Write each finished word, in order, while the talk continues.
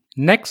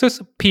Nexus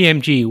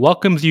PMG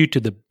welcomes you to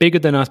the Bigger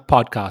Than Us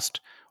podcast,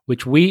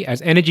 which we as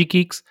energy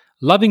geeks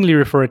lovingly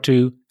refer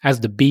to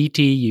as the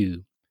BTU.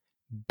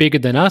 Bigger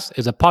Than Us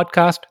is a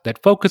podcast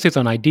that focuses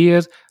on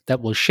ideas that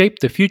will shape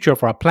the future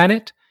of our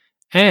planet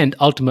and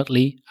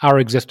ultimately our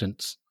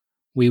existence.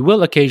 We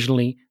will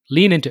occasionally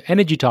lean into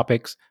energy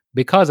topics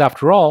because,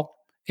 after all,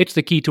 it's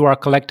the key to our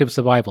collective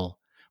survival.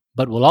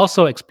 But we'll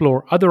also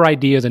explore other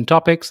ideas and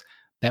topics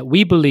that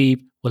we believe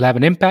will have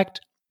an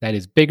impact that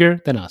is bigger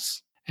than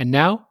us. And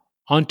now,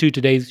 on to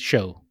today's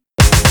show.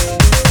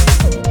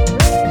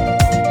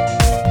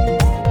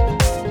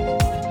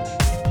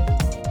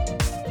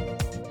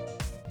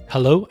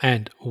 Hello,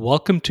 and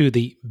welcome to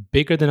the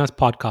Bigger Than Us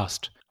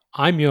podcast.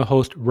 I'm your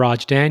host,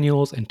 Raj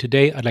Daniels, and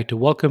today I'd like to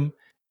welcome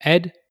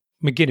Ed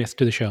McGuinness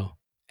to the show.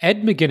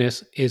 Ed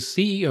McGuinness is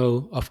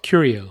CEO of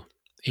Curio,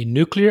 a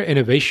nuclear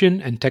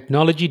innovation and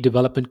technology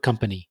development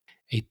company.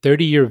 A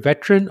 30-year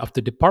veteran of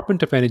the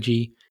Department of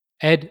Energy,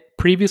 Ed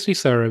previously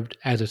served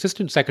as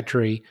Assistant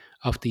Secretary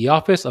of the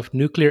Office of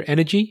Nuclear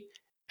Energy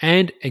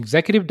and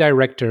Executive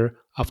Director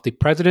of the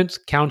President's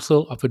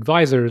Council of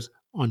Advisors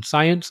on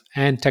Science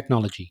and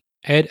Technology.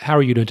 Ed, how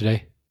are you doing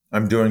today?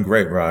 I'm doing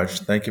great, Raj.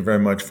 Thank you very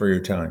much for your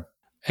time.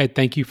 Ed,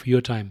 thank you for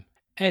your time.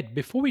 Ed,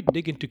 before we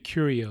dig into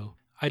Curio,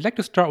 I'd like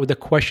to start with a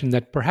question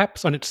that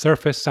perhaps on its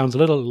surface sounds a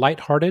little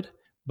lighthearted,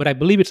 but I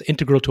believe it's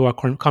integral to our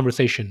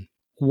conversation.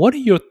 What are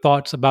your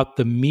thoughts about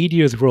the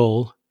media's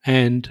role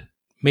and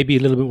maybe a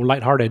little bit more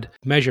lighthearted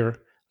measure?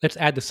 Let's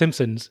add The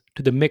Simpsons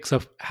to the mix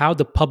of how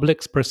the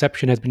public's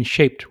perception has been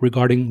shaped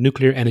regarding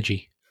nuclear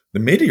energy. The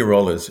media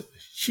role is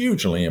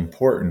hugely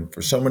important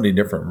for so many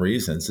different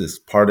reasons. It's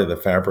part of the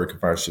fabric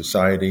of our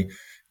society.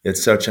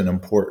 It's such an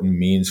important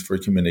means for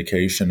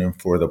communication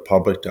and for the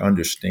public to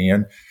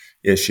understand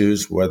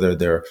issues, whether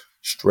they're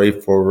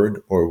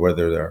straightforward or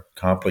whether they're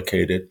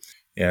complicated.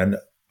 And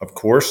of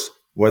course,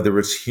 whether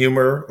it's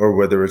humor or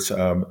whether it's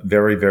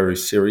very, very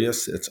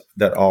serious,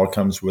 that all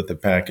comes with the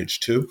package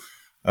too.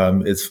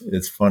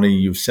 It's funny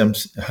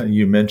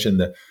you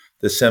mentioned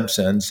the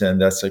Simpsons,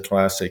 and that's a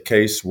classic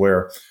case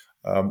where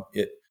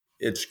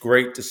it's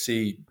great to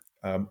see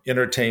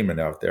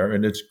entertainment out there,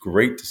 and it's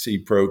great to see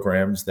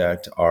programs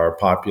that are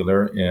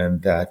popular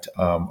and that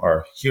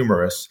are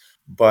humorous.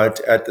 But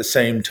at the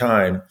same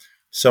time,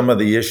 some of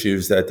the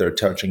issues that they're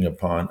touching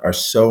upon are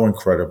so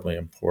incredibly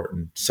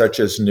important, such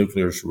as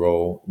nuclear's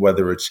role,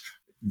 whether it's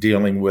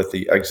dealing with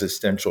the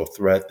existential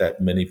threat that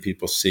many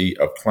people see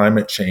of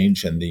climate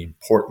change and the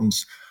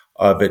importance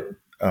of it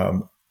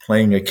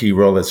playing a key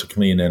role as a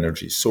clean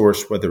energy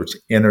source, whether it's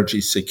energy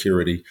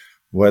security,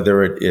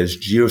 whether it is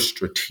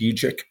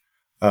geostrategic,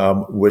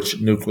 which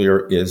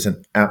nuclear is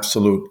an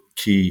absolute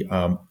key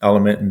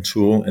element and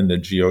tool in the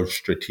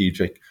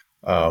geostrategic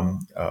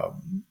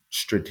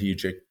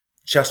strategic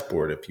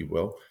chessboard, if you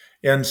will.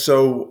 And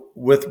so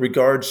with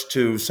regards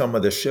to some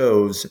of the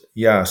shows,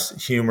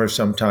 yes, humor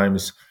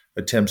sometimes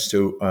attempts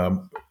to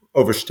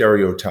over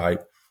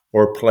stereotype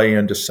or play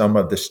into some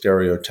of the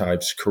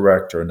stereotypes,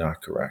 correct or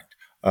not correct.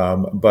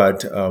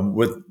 But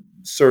with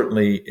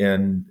certainly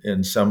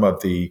in some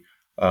of the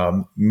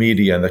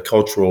media and the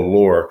cultural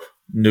lore,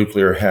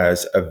 nuclear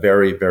has a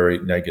very, very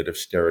negative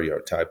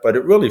stereotype, but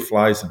it really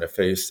flies in the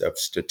face of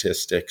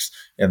statistics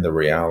and the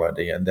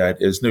reality. And that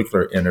is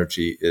nuclear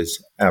energy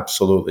is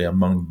absolutely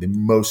among the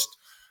most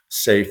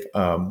safe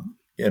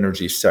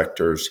energy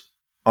sectors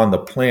on the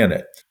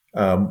planet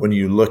when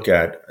you look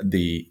at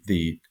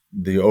the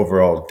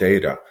overall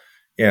data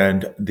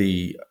and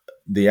the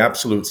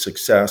absolute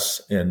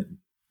success in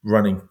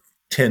running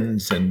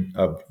tens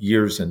of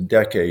years and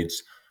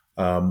decades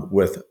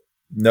with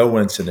no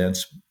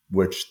incidents,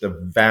 which the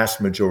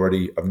vast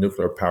majority of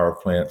nuclear power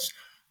plants,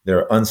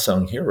 they're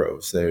unsung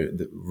heroes.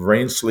 The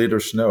rain, sleet, or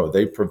snow,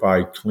 they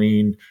provide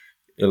clean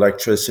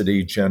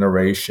electricity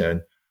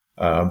generation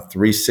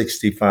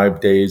 365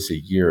 days a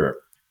year.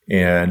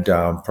 And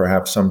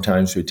perhaps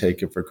sometimes we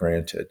take it for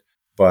granted.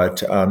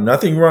 But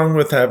nothing wrong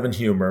with having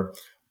humor.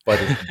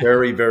 But it's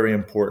very, very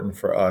important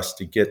for us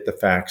to get the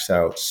facts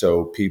out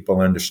so people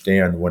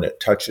understand when it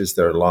touches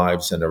their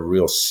lives in a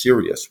real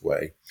serious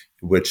way,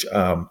 which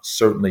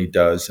certainly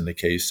does in the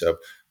case of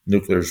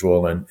nuclear's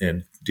role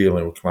in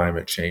dealing with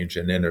climate change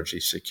and energy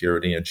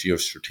security and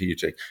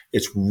geostrategic.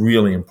 It's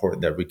really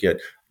important that we get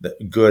the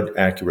good,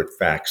 accurate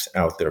facts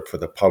out there for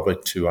the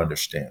public to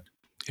understand.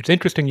 It's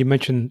interesting you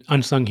mentioned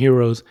unsung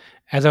heroes.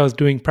 As I was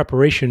doing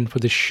preparation for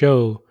this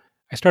show,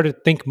 I started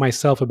to think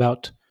myself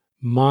about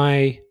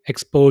my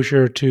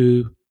exposure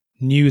to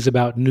news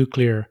about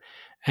nuclear.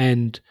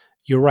 And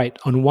you're right.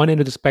 On one end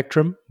of the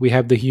spectrum, we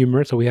have the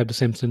humor, so we have The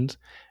Simpsons.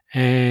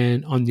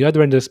 And on the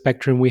other end of the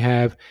spectrum, we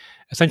have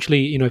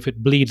essentially, if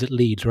it bleeds, it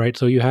leads, right?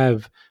 So you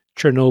have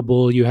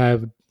Chernobyl, you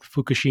have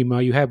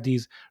Fukushima, you have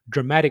these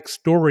dramatic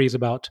stories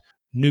about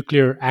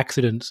nuclear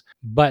accidents.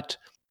 But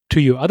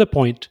to your other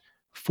point,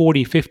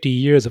 40, 50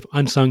 years of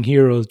unsung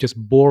heroes just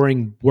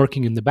boring,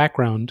 working in the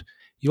background.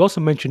 You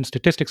also mentioned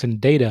statistics and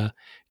data.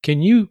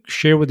 Can you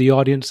share with the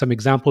audience some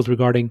examples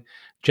regarding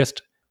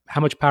just how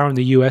much power in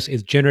the US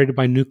is generated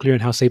by nuclear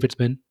and how safe it's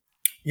been?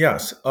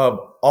 Yes, of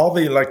all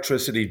the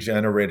electricity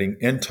generating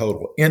in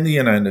total in the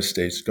United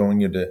States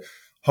going into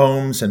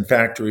homes and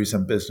factories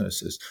and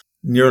businesses,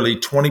 nearly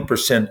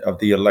 20% of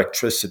the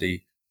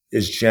electricity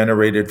is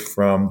generated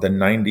from the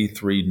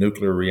 93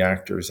 nuclear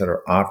reactors that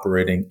are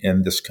operating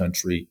in this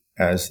country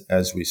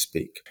as we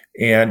speak.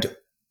 And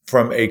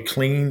from a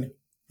clean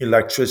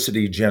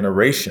electricity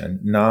generation,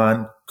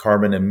 non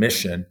carbon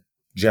emission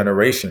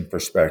generation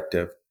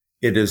perspective,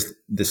 it is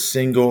the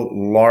single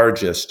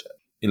largest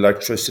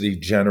electricity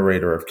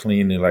generator of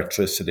clean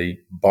electricity,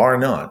 bar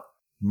none,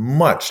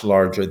 much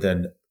larger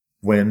than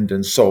wind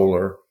and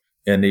solar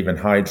and even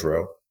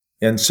hydro.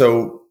 And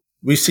so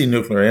we see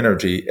nuclear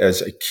energy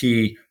as a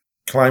key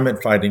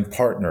climate fighting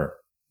partner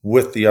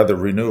with the other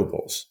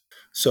renewables.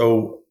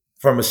 So,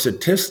 from a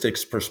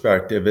statistics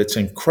perspective, it's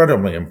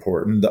incredibly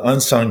important. The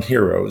unsung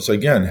heroes,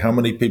 again, how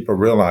many people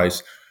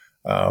realize,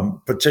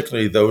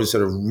 particularly those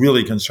that are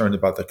really concerned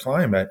about the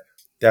climate,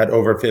 that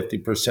over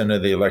 50%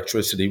 of the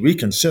electricity we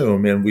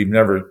consume, and we've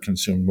never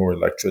consumed more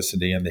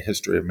electricity in the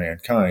history of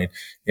mankind,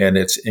 and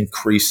it's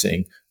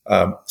increasing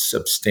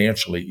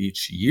substantially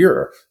each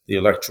year, the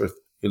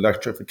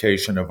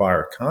electrification of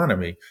our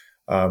economy,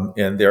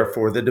 and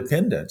therefore the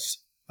dependence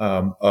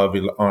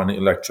on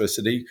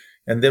electricity.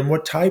 And then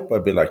what type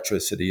of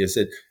electricity? Is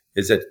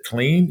it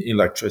clean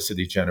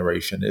electricity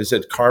generation? Is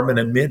it carbon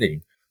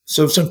emitting?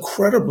 So it's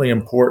incredibly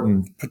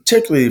important,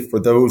 particularly for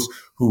those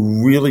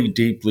who really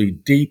deeply,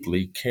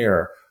 deeply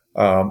care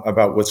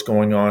about what's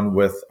going on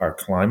with our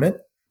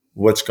climate,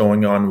 what's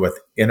going on with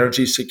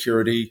energy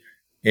security,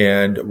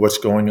 and what's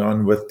going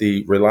on with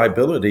the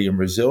reliability and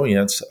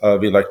resilience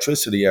of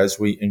electricity as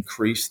we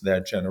increase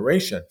that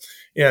generation.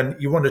 And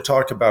you want to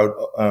talk about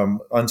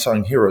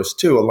unsung heroes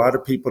too. A lot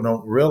of people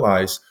don't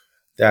realize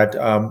that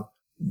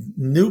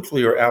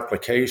nuclear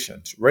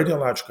applications,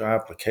 radiological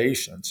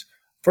applications,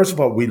 first of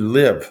all, we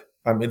live,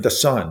 I mean, the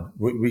sun,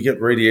 we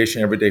get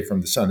radiation every day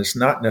from the sun. It's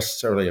not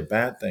necessarily a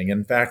bad thing.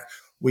 In fact,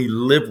 we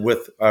live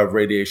with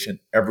radiation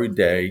every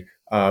day,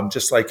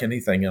 just like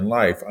anything in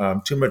life.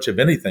 Too much of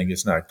anything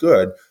is not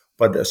good,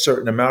 but a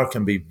certain amount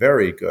can be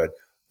very good.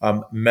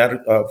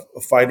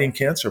 Fighting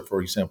cancer,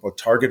 for example,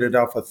 targeted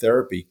alpha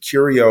therapy,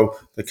 Curio,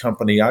 the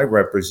company I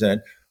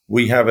represent,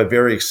 we have a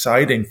very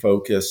exciting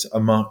focus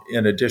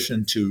in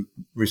addition to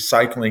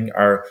recycling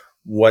our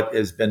what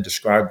has been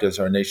described as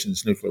our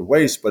nation's nuclear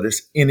waste, but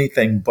it's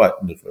anything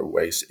but nuclear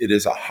waste. It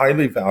is a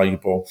highly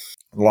valuable,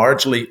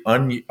 largely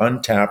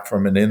untapped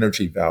from an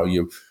energy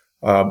value,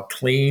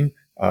 clean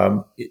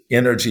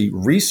energy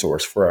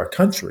resource for our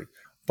country.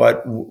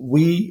 But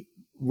we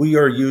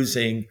are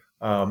using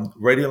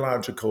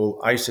radiological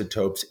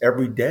isotopes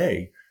every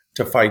day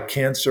to fight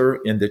cancer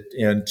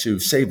and to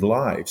save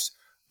lives,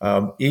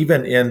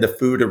 even in the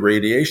food and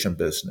radiation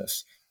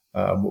business.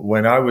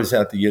 When I was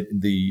at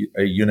the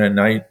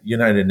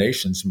United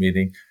Nations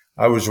meeting,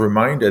 I was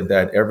reminded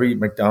that every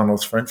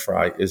McDonald's French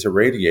fry is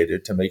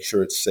irradiated to make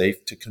sure it's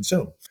safe to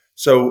consume.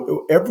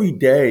 So every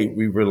day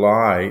we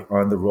rely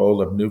on the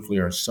role of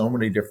nuclear in so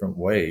many different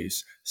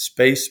ways.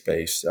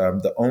 Space-based,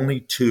 the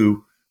only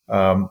two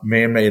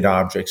man-made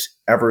objects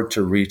ever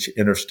to reach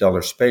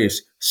interstellar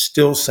space,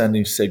 still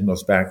sending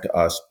signals back to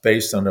us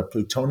based on a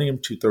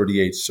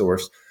plutonium-238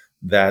 source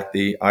that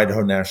the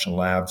Idaho National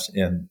Lab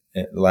and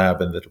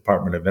the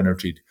Department of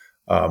Energy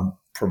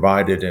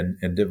provided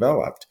and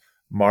developed,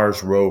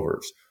 Mars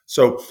rovers.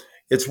 So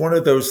it's one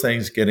of those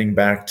things, getting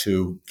back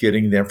to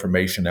getting the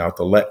information out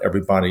to let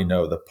everybody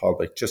know, the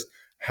public, just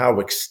how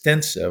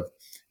extensive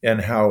and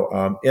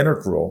how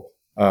integral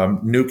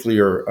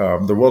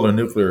the role of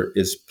nuclear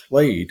is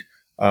played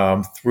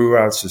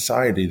throughout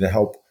society to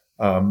help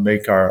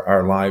make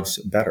our lives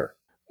better.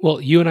 Well,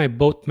 you and I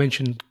both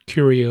mentioned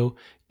Curio.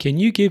 Can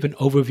you give an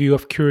overview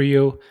of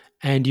Curio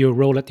and your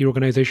role at the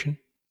organization?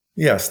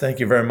 Yes,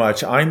 thank you very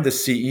much. I'm the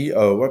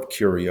CEO of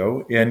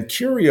Curio, and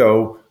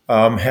Curio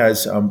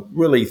has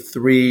really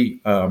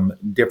three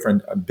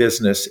different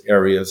business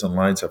areas and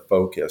lines of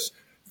focus.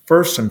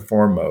 First and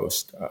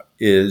foremost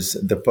is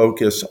the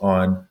focus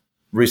on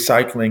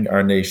recycling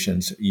our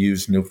nation's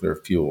used nuclear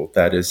fuel.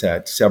 That is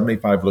at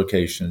 75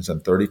 locations in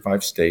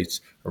 35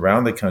 states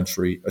around the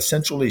country,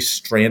 essentially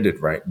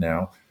stranded right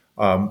now,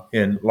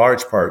 in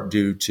large part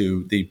due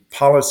to the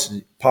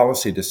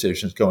policy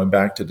decisions going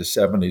back to the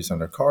 70s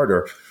under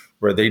Carter,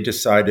 where they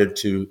decided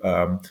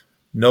to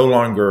no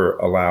longer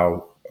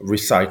allow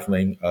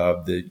recycling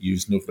of the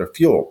used nuclear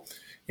fuel.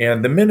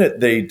 And the minute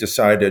they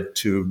decided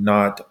to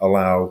not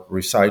allow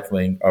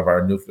recycling of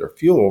our nuclear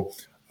fuel,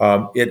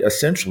 it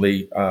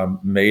essentially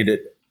made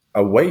it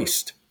a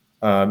waste.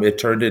 It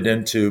turned it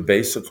into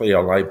basically a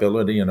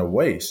liability and a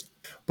waste.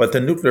 But the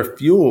nuclear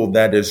fuel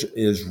that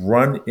is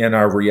run in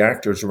our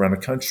reactors around the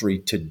country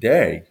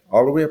today,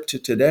 all the way up to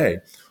today,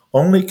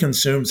 only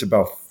consumes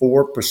about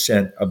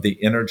 4% of the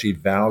energy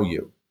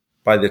value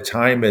by the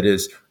time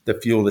the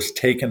fuel is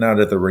taken out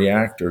of the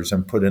reactors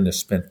and put in a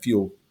spent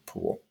fuel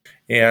pool.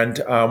 And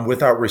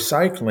without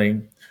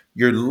recycling,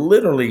 you're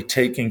literally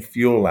taking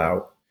fuel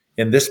out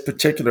in this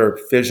particular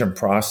fission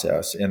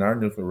process in our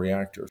nuclear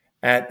reactors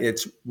at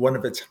one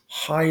of its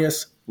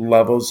highest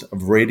levels of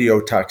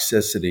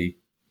radiotoxicity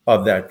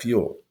of that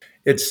fuel.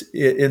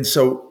 And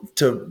so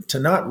to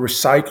not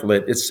recycle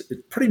it, it's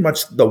pretty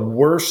much the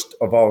worst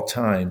of all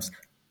times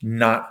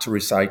not to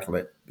recycle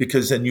it,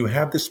 because then you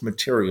have this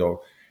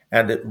material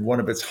at one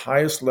of its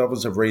highest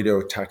levels of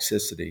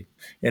radiotoxicity,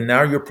 and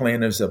now your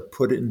plan is to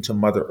put it into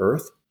Mother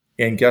Earth.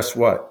 And guess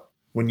what?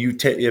 When you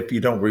if you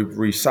don't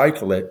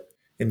recycle it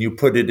and you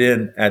put it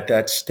in at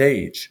that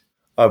stage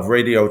of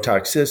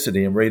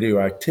radiotoxicity and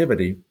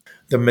radioactivity,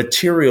 the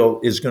material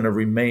is going to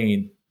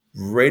remain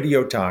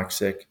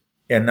radiotoxic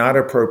and not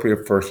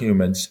appropriate for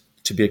humans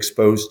to be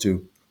exposed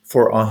to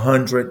for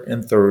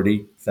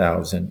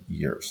 130,000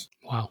 years.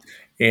 Wow.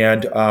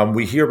 And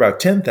we hear about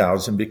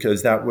 10,000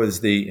 because that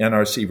was the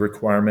NRC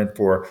requirement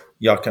for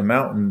Yucca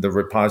Mountain, the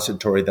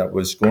repository that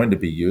was going to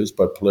be used,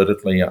 but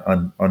politically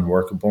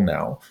unworkable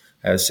now,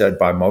 as said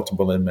by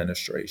multiple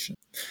administrations.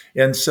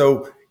 And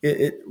so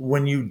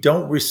when you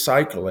don't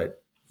recycle it,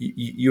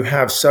 you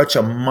have such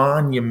a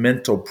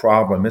monumental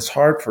problem. It's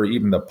hard for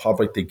even the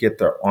public to get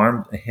their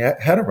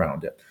head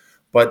around it.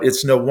 But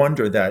it's no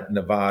wonder that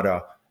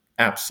Nevada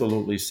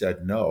absolutely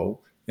said no.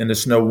 And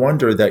it's no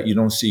wonder that you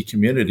don't see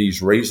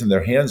communities raising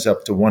their hands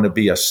up to want to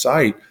be a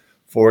site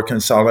for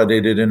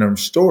consolidated interim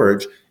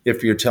storage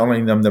if you're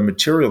telling them the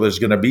material is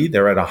going to be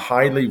there at a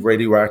highly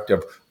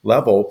radioactive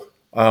level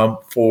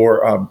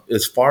for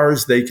as far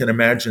as they can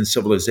imagine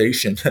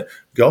civilization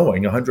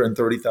going,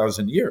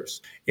 130,000 years.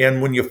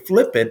 And when you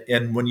flip it,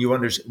 and when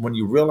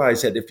you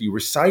realize that if you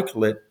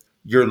recycle it,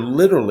 you're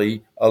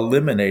literally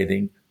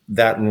eliminating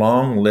that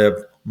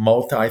long-lived,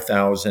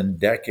 multi-thousand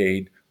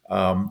decade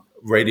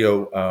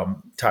radio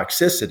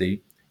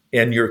toxicity,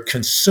 and you're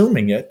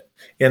consuming it.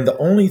 And the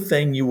only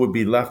thing you would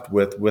be left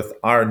with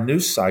our new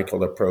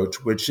cycle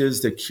approach, which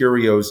is the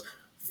Curio's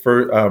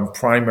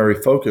primary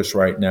focus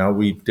right now,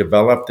 we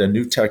developed a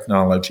new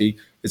technology.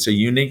 It's a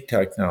unique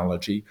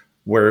technology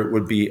where it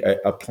would be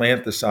a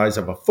plant the size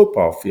of a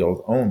football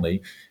field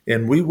only,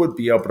 and we would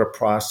be able to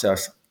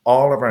process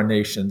all of our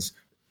nation's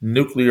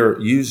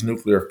used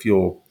nuclear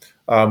fuel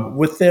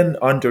within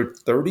under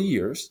 30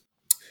 years.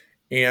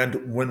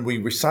 And when we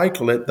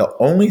recycle it, the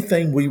only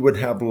thing we would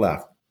have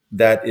left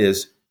that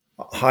is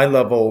high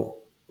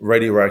level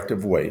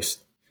radioactive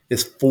waste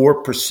is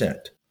 4%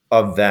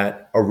 of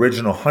that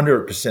original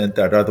 100%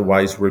 that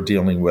otherwise we're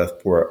dealing with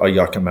for a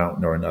Yucca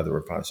Mountain or another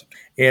repository.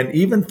 And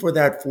even for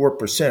that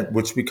 4%,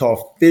 which we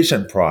call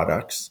fission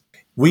products,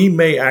 we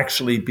may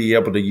actually be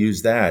able to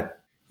use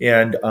that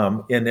in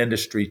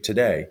industry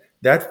today.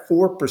 That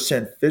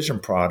 4% fission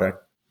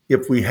product,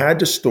 if we had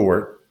to store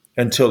it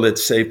until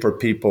it's safe for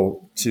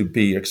people to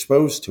be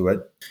exposed to it,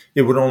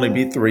 it would only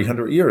be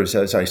 300 years,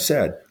 as I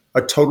said,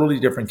 a totally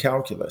different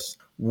calculus.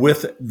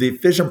 With the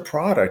fission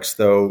products,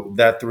 though,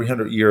 that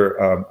 300-year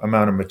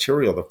amount of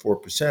material, the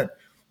 4%,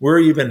 we're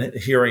even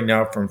hearing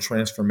now from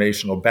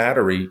transformational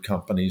battery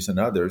companies and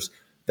others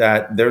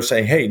that they're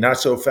saying, hey, not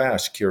so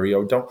fast,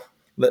 Curio.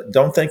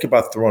 Don't think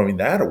about throwing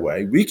that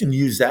away. We can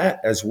use that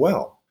as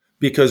well,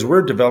 because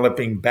we're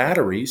developing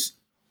batteries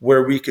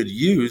where we could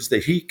use the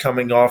heat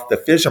coming off the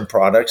fission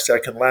products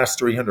that can last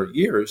 300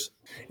 years.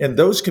 And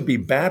those could be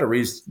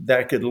batteries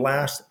that could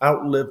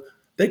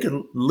they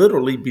could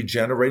literally be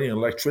generating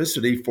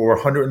electricity for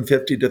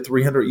 150 to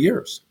 300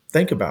 years.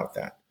 Think about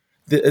that.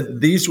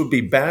 These would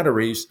be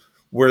batteries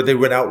where they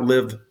would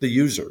outlive the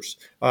users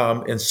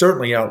and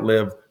certainly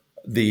outlive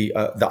the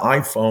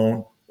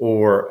iPhone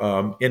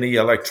or any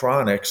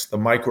electronics, the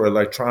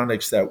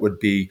microelectronics that would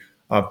be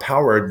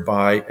powered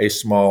by a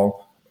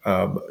small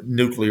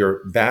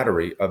nuclear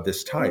battery of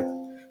this type.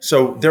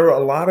 So there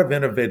are a lot of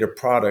innovative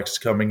products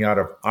coming out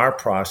of our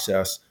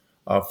process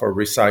for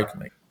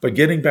recycling. But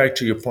getting back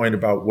to your point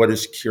about what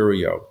is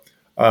Curio,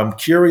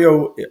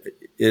 Curio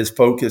is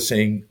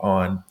focusing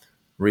on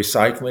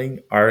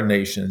recycling our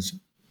nation's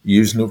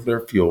used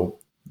nuclear fuel,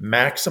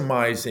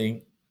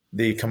 maximizing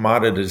the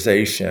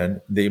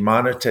commoditization, the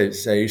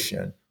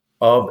monetization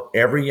of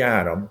every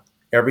atom,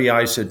 every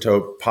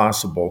isotope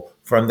possible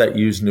from that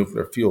used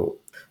nuclear fuel.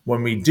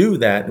 When we do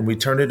that and we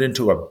turn it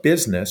into a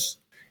business,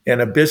 and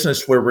a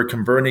business where we're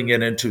converting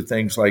it into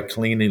things like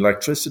clean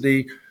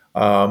electricity,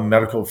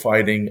 medical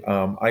fighting,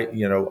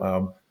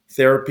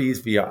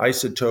 therapies via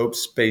isotopes,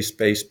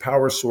 space-based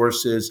power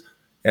sources,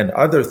 and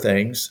other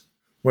things,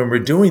 when we're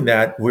doing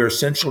that, we're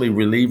essentially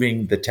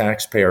relieving the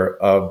taxpayer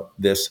of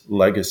this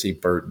legacy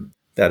burden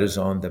that is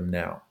on them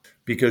now.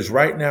 Because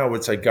right now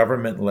it's a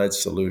government-led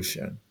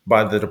solution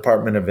by the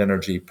Department of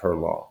Energy per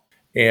law.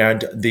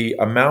 And the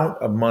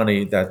amount of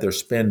money that they're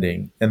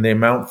spending and the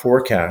amount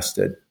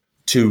forecasted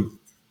to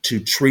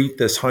treat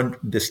this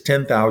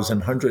 10,000,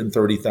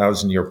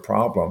 130,000 year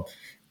problem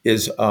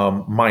is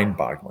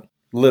mind-boggling.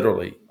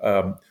 Literally,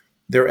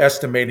 they're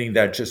estimating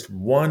that just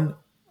one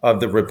of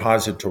the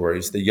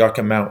repositories, the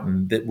Yucca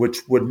Mountain, which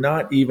would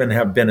not even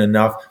have been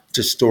enough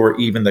to store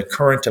even the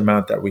current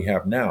amount that we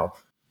have now,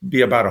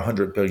 be about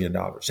 $100 billion.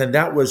 And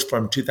that was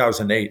from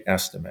 2008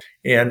 estimate.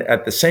 And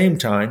at the same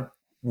time,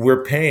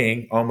 we're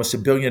paying almost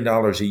 $1 billion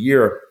a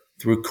year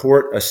through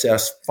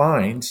court-assessed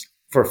fines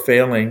for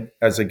failing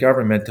as a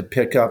government to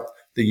pick up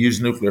the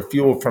used nuclear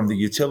fuel from the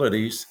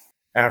utilities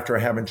after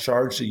having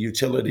charged the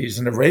utilities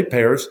and the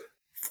ratepayers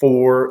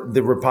for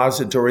the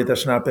repository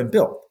that's not been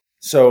built.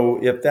 So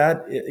if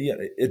that,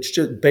 it's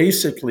just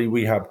basically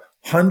we have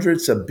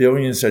hundreds of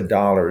billions of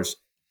dollars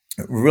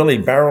really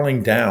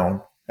barreling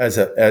down as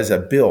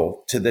a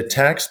bill to the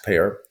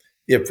taxpayer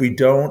if we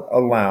don't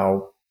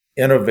allow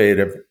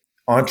innovative,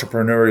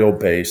 entrepreneurial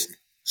based,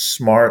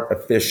 smart,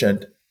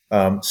 efficient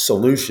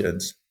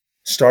solutions,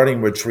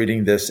 starting with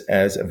treating this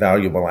as a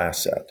valuable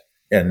asset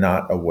and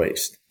not a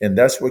waste. And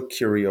that's what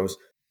Curio's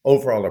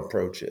overall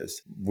approach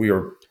is.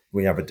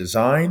 We have a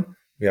design,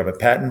 we have a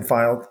patent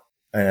filed,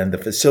 and the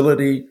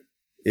facility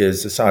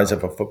is the size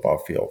of a football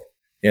field.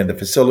 And the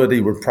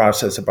facility would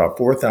process about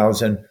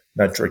 4,000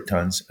 metric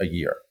tons a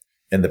year.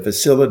 And the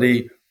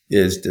facility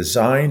is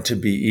designed to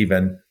be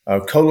even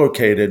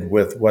co-located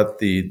with what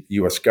the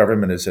U.S.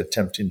 government is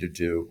attempting to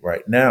do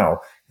right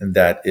now, and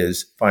that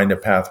is find a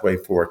pathway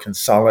for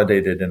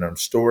consolidated interim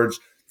storage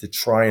to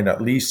try and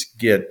at least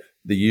get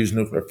the used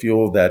nuclear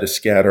fuel that is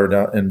scattered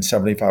out in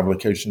 75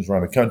 locations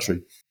around the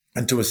country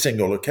into a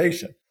single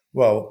location.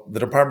 Well, the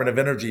Department of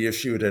Energy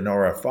issued an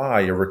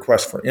RFI, a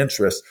request for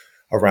interest,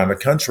 around the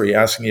country,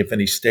 asking if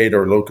any state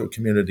or local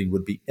community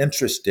would be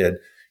interested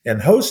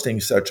in hosting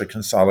such a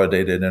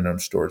consolidated interim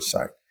storage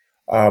site.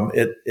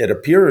 It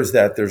appears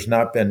that there's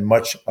not been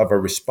much of a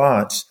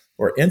response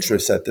or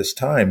interest at this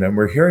time. And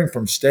we're hearing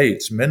from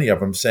states, many of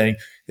them saying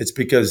it's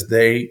because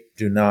they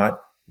do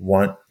not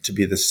want to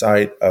be the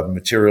site of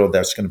material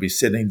that's going to be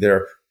sitting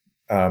there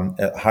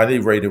highly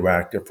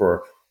radioactive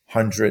for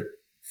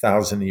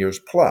 100,000 years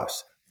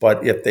plus.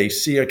 But if they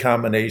see a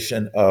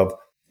combination of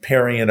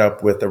pairing it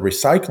up with a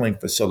recycling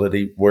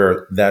facility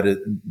where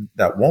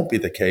that won't be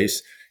the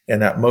case,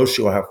 and at most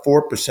you'll have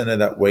 4% of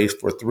that waste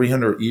for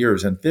 300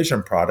 years in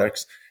fission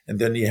products, and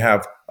then you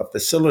have a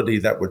facility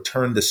that would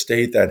turn the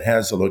state that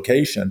has a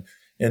location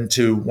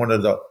into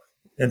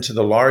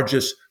the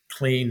largest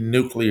clean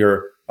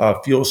nuclear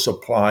fuel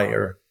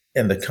supplier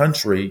in the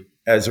country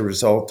as a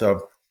result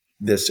of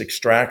this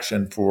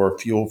extraction for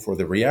fuel for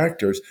the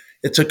reactors.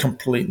 It's a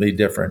completely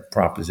different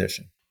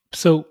proposition.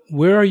 So,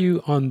 where are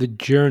you on the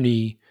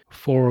journey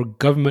for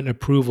government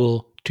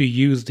approval to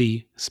use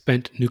the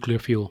spent nuclear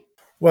fuel?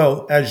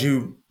 Well, as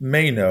you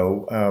may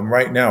know,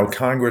 right now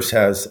Congress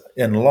has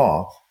in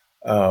law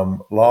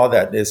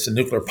that is the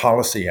Nuclear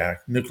Policy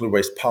Act, Nuclear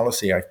Waste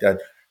Policy Act, that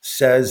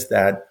says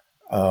that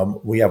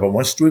we have a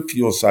one-stream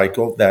fuel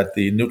cycle, that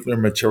the nuclear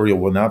material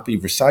will not be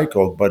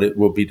recycled, but it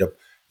will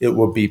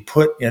be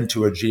put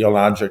into a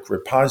geologic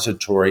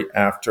repository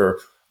after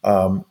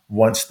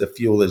once the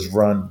fuel is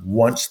run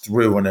once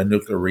through in a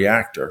nuclear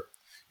reactor,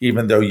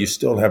 even though you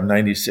still have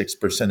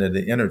 96% of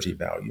the energy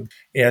value.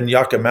 And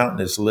Yucca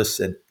Mountain is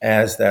listed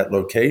as that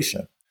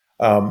location.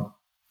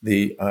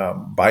 The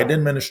Biden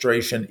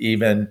administration,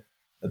 even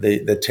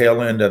the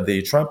tail end of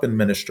the Trump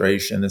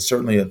administration, and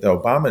certainly the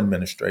Obama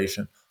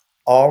administration,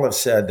 all have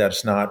said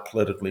that's not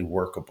politically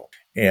workable.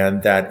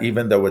 And that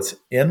even though it's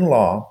in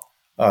law,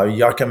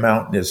 Yucca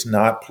Mountain is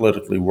not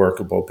politically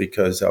workable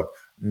because of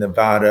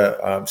Nevada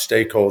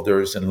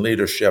stakeholders and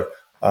leadership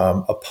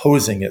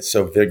opposing it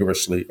so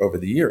vigorously over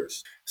the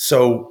years.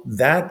 So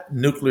that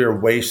Nuclear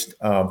Waste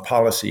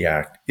Policy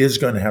Act is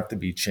going to have to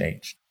be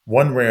changed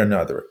one way or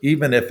another,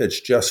 even if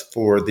it's just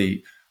for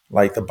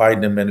like the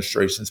Biden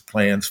administration's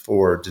plans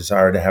for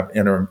desire to have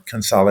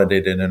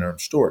consolidated interim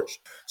storage.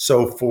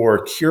 So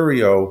for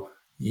Curio,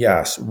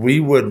 yes, we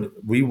would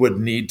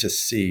need to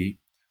see,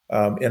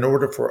 in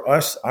order for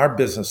our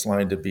business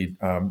line to be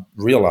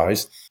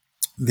realized,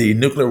 the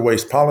Nuclear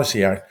Waste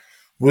Policy Act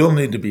will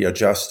need to be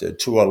adjusted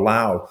to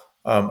allow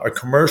a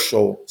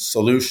commercial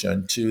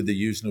solution to the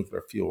used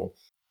nuclear fuel,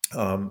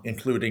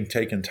 including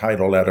taking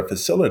title at a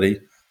facility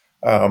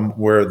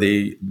where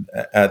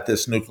at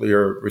this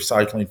nuclear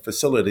recycling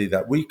facility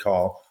that we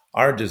call,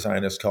 our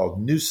design is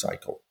called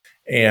NuCycle.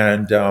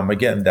 And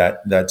again,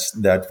 that's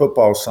that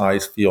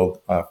football-sized field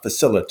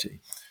facility.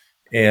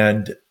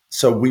 And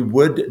so we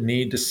would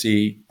need to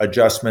see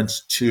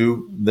adjustments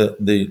to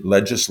the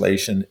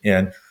legislation,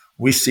 and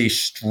we see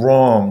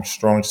strong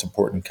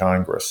support in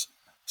Congress,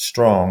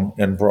 strong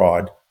and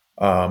broad,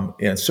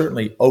 and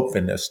certainly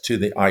openness to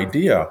the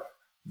idea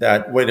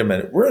that, wait a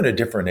minute, we're in a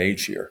different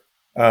age here.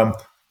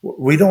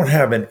 We don't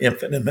have an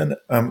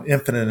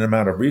infinite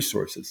amount of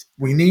resources.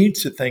 We need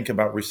to think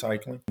about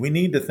recycling. We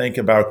need to think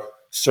about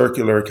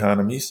circular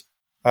economies,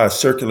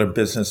 circular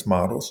business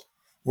models,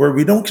 where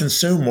we don't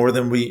consume more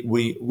than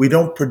we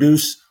don't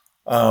produce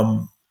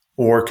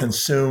or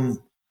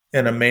consume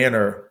in a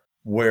manner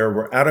where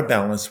we're out of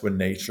balance with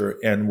nature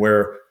and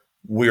where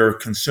we're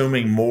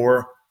consuming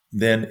more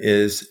than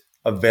is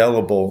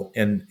available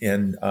in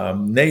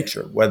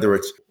nature, whether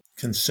it's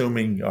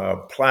consuming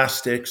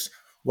plastics.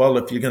 Well,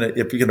 if you're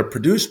gonna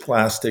produce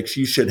plastics,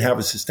 you should have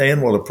a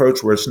sustainable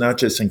approach where it's not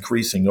just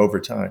increasing over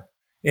time.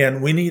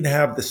 And we need to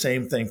have the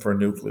same thing for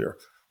nuclear.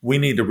 We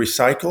need to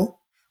recycle.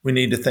 We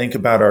need to think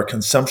about our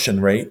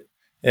consumption rate,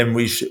 and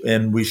we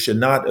should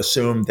not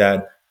assume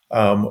that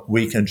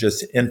we can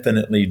just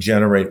infinitely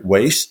generate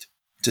waste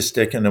to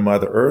stick into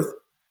Mother Earth.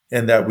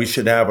 and that we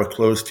should have a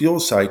closed fuel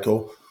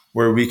cycle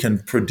where we can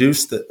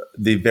produce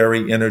the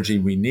very energy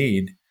we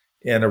need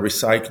in a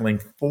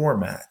recycling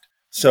format.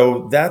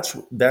 So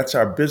that's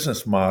our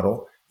business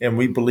model, and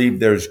we believe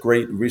there's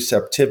great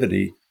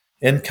receptivity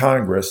in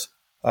Congress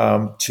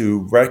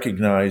to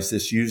recognize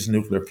this used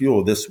nuclear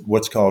fuel, this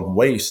what's called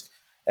waste,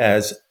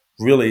 as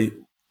really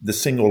the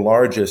single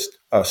largest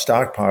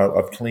stockpile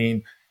of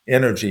clean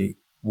energy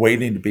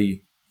waiting to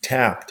be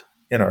tapped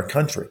in our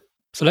country.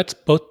 So let's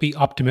both be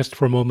optimists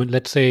for a moment.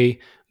 Let's say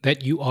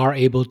that you are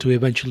able to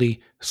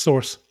eventually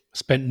source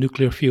spent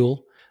nuclear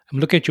fuel. I'm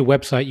looking at your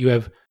website. You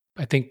have,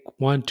 I think,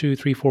 one, two,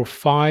 three, four,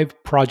 five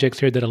projects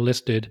here that are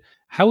listed.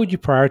 How would you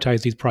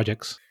prioritize these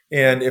projects?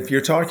 And if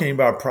you're talking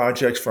about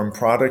projects from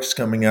products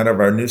coming out of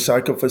our new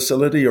cycle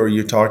facility, or are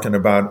you talking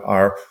about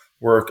our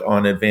work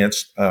on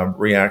advanced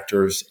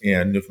reactors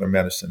and nuclear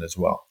medicine as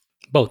well?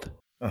 Both.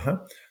 Uh-huh.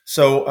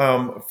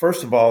 So,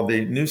 first of all,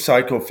 the new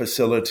cycle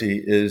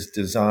facility is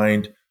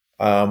designed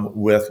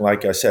with,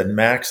 like I said,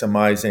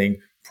 maximizing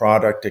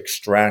product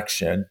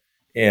extraction.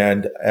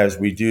 And as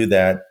we do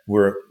that,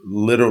 we're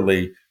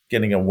literally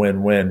getting a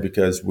win-win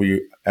because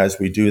as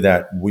we do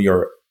that, we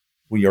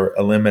are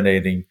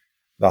eliminating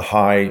the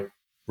highly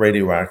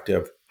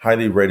radioactive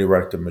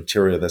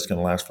material that's going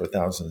to last for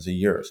thousands of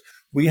years.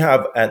 We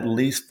have at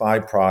least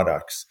 5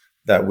 products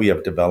that we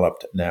have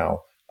developed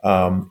now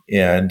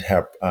and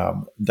have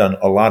done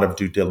a lot of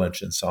due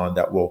diligence on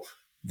that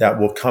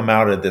will come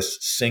out of this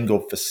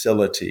single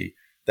facility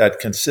that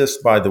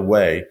consists, by the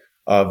way,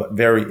 of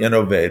very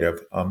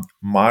innovative,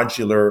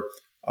 modular,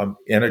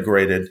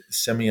 integrated,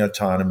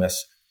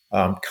 semi-autonomous,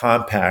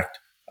 compact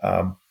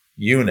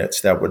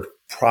units that would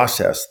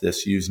process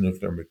this used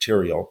nuclear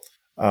material.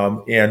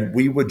 And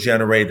we would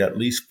generate at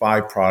least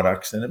 5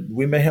 products, and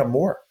we may have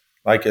more,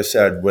 like I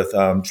said, with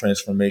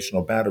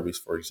transformational batteries,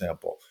 for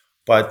example.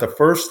 But the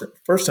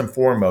first and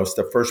foremost,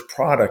 the first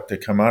product to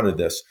come out of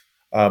this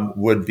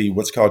would be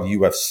what's called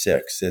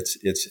UF6.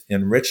 It's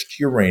enriched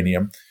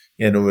uranium,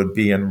 and it would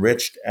be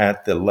enriched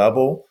at the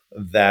level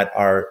that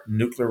our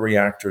nuclear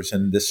reactors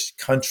in this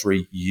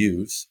country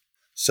use.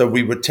 So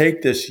we would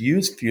take this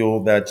used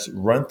fuel that's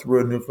run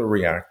through a nuclear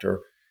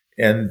reactor,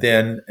 and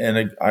then,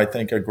 I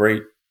think a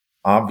great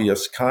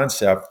obvious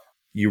concept,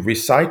 you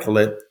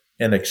recycle it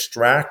and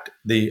extract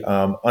the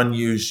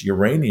unused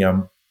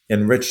uranium,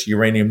 enriched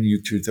uranium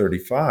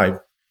U-235,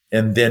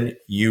 and then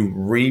you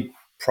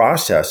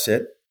reprocess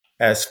it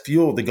as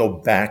fuel to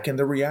go back in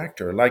the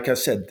reactor. Like I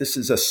said, this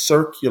is a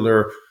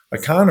circular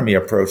economy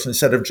approach.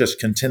 Instead of just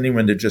continue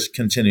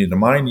to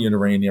mine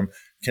uranium,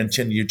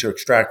 continue to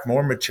extract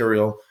more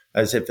material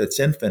as if it's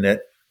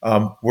infinite,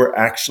 we're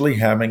actually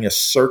having a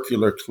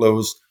circular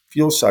closed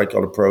fuel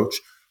cycle approach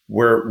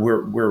where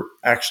we're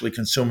actually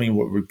consuming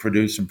what we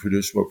produce and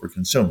produce what we're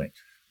consuming,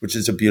 which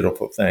is a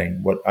beautiful thing,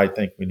 what I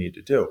think we need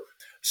to do.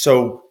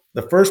 So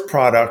the first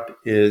product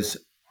is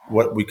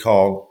what we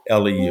call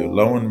LEU,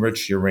 low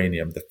enriched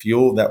uranium, the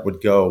fuel that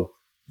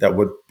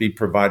would be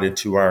provided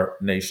to our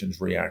nation's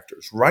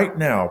reactors. Right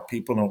now,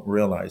 people don't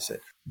realize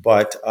it,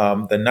 but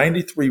the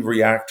 93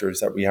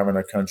 reactors that we have in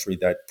our country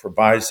that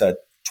provides that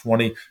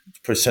 20%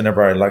 of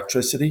our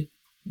electricity,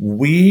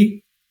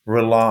 we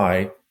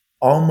rely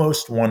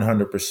almost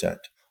 100%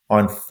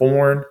 on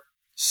foreign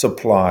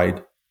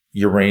supplied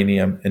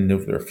uranium and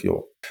nuclear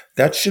fuel.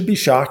 That should be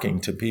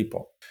shocking to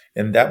people.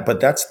 But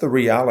that's the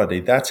reality.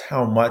 That's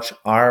how much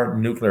our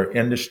nuclear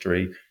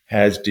industry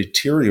has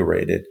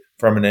deteriorated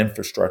from an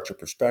infrastructure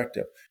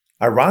perspective.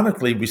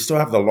 Ironically, we still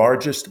have the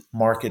largest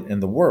market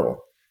in the world.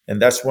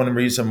 And that's one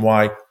reason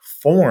why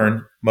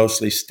foreign,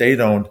 mostly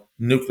state-owned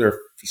nuclear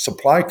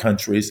supply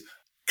countries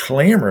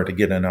clamor to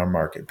get in our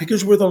market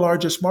because we're the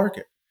largest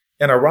market.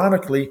 And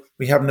ironically,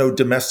 we have no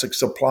domestic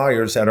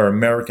suppliers that are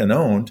American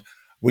owned.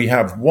 We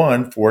have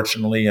one,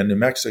 fortunately, in New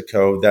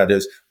Mexico that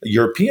is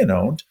European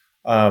owned,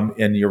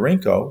 in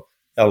Urenco,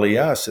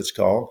 LES it's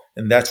called,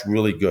 and that's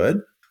really good,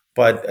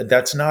 but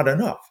that's not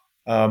enough.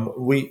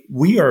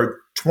 We are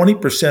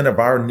 20% of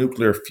our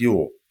nuclear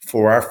fuel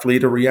for our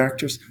fleet of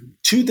reactors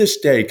to this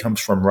day comes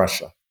from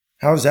Russia.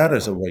 How's that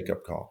as a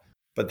wake-up call?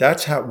 But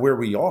that's where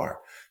we are.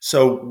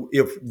 So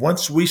if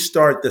once we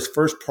start this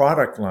first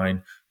product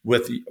line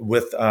with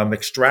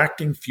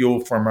extracting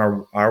fuel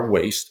from our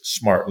waste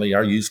smartly,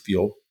 our used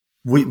fuel,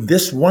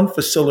 this one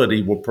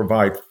facility will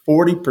provide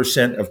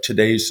 40% of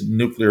today's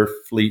nuclear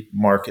fleet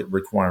market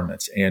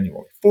requirements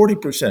annually.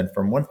 40%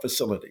 from one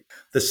facility.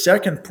 The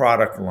second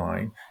product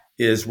line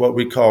is what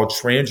we call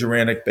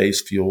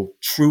transuranic-based fuel,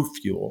 true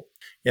fuel.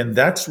 And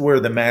that's where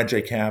the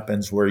magic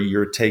happens, where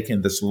you're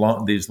taking these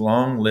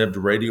long-lived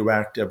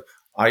radioactive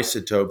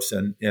isotopes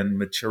and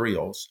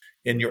materials,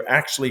 and you're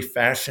actually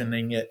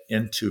fashioning it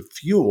into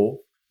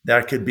fuel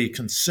that could be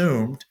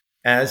consumed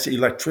as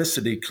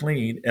electricity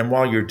clean. And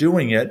while you're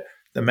doing it,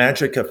 the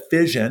magic of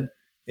fission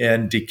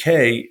and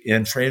decay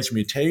and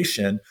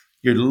transmutation,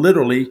 you're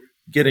literally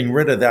getting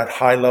rid of that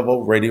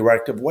high-level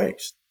radioactive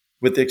waste,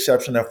 with the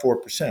exception of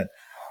 4%.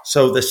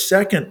 So the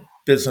second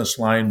business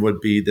line would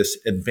be this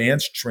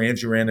advanced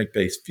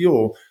transuranic-based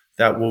fuel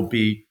that will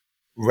be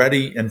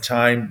ready in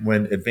time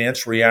when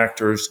advanced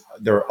reactors,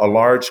 there are a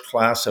large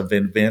class of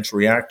advanced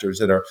reactors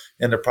that are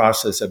in the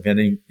process of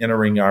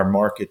entering our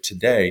market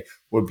today,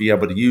 will be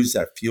able to use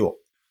that fuel.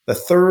 The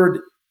third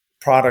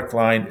product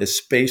line is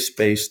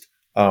space-based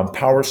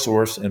power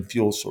source and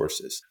fuel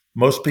sources.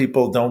 Most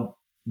people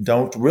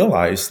don't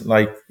realize,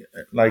 like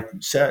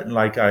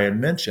I had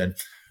mentioned,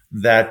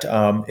 that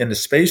in the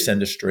space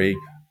industry,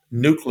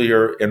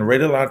 nuclear and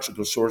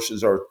radiological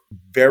sources are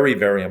very,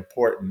 very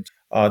important.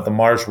 The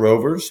Mars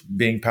rovers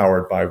being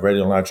powered by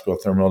radiological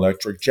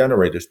thermoelectric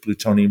generators,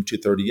 plutonium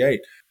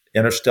 238,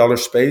 interstellar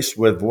space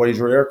with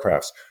Voyager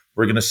aircrafts.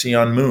 We're going to see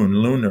on moon,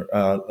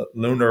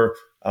 lunar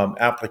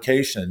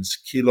applications,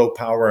 kilo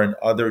power, and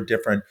other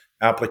different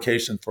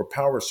applications for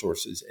power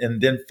sources,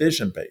 and then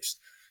fission based.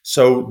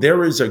 So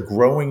there is a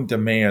growing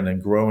demand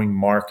and growing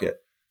market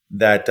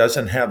that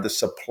doesn't have the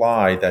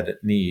supply that it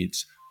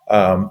needs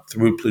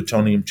through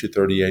plutonium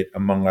 238,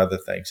 among other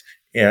things.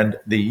 And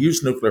the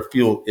used nuclear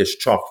fuel is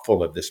chock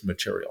full of this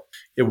material.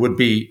 It would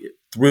be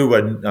through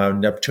a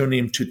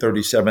Neptunium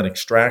 237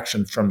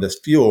 extraction from this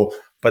fuel,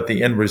 but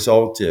the end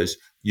result is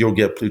you'll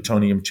get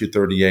plutonium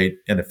 238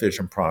 in a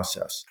fission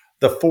process.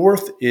 The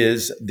fourth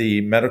is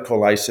the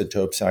medical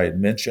isotopes I had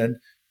mentioned.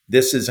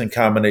 This is in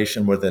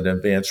combination with an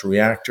advanced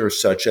reactor,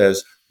 such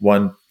as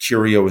one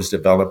Curio is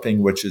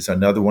developing, which is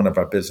another one of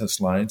our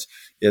business lines.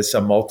 It's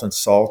a molten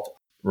salt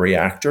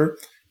reactor.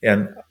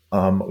 And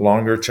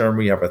longer term,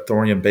 we have a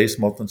thorium-based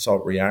molten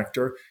salt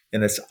reactor,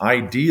 and it's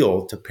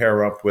ideal to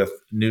pair up with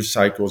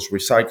NuScle's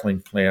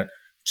recycling plant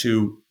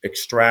to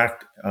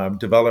extract,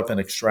 develop and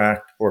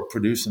extract, or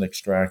produce and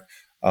extract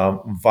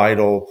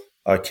vital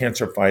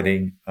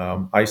cancer-fighting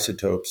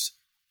isotopes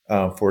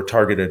for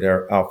targeted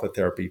alpha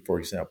therapy, for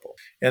example.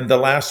 And the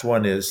last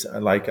one is,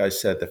 like I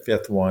said, the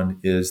fifth one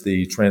is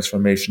the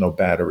transformational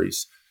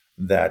batteries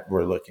that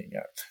we're looking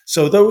at.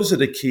 So those are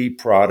the key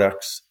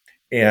products.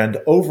 And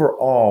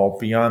overall,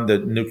 beyond the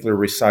nuclear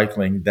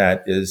recycling,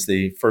 that is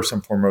the first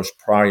and foremost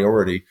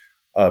priority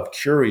of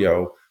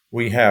Curio,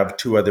 we have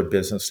two other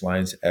business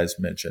lines, as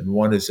mentioned.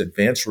 One is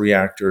advanced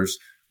reactors.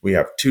 We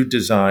have two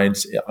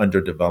designs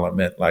under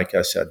development. Like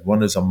I said,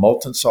 one is a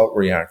molten salt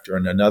reactor,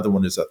 and another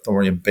one is a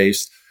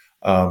thorium-based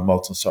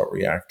molten salt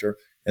reactor.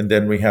 And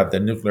then we have the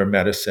nuclear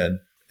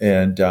medicine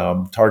and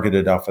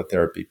targeted alpha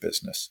therapy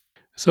business.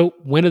 So,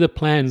 when are the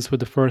plans for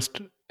the first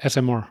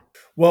SMR?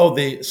 Well,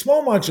 the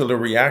small modular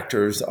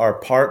reactors are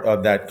part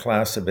of that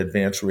class of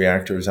advanced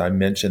reactors. I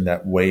mentioned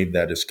that wave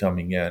that is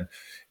coming in.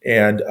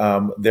 And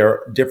there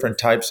are different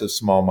types of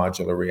small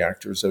modular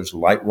reactors. There's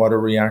light water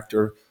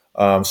reactor,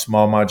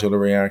 small modular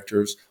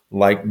reactors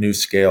like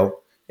NuScale.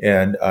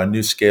 And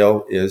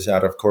NuScale is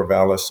out of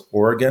Corvallis,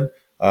 Oregon,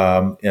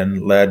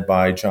 and led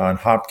by John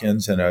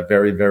Hopkins and a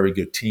very, very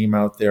good team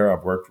out there.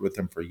 I've worked with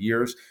them for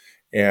years.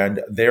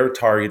 And they're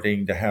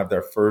targeting to have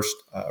their first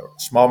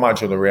small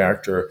modular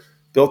reactor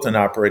built and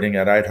operating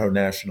at Idaho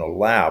National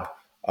Lab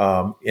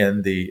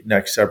in the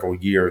next several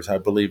years. I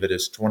believe it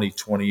is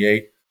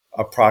 2028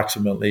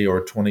 approximately,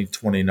 or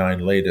 2029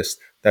 latest,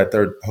 that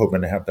they're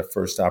hoping to have the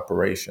first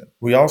operation.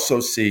 We also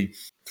see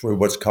through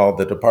what's called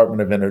the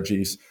Department of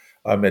Energy's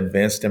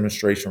Advanced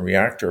Demonstration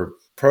Reactor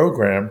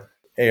Program,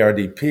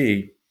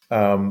 ARDP,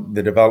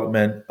 the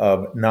development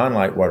of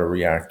non-light water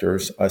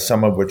reactors,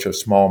 some of which are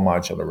small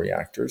modular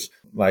reactors,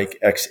 like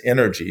X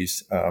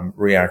Energy's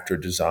reactor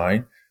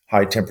design,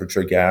 high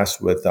temperature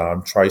gas with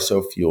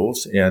TRISO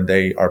fuels. And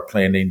they are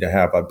planning to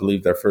have, I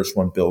believe, their first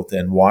one built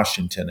in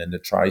Washington in the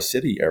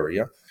Tri-City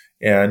area.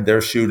 And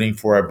they're shooting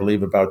for, I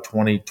believe, about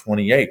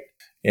 2028.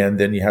 And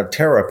then you have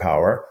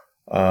TerraPower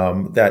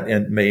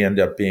that may end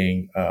up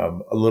being a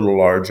little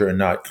larger and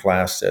not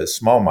classed as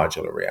small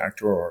modular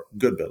reactor, or a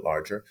good bit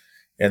larger.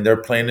 And they're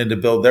planning to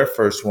build their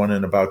first one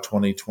in about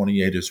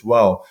 2028 as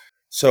well.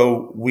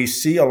 So we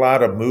see a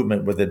lot of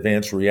movement with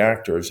advanced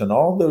reactors, and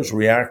all those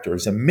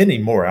reactors and many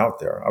more out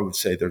there. I would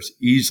say there's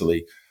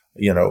easily,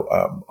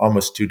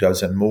 almost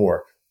 24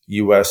 more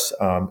U.S.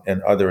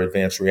 And other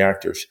advanced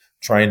reactors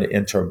trying to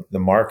enter the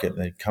market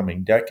in the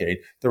coming decade.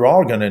 They're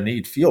all going to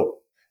need fuel,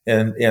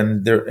 and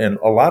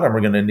a lot of them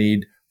are going to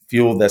need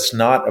fuel that's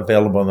not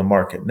available in the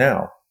market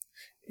now.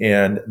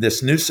 And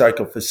this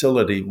NuScle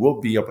facility will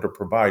be able to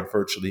provide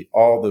virtually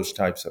all those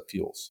types of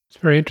fuels. It's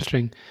very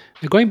interesting.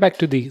 Now, going back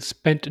to the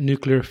spent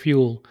nuclear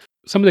fuel,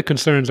 some of the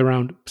concerns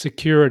around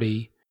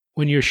security,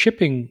 when you're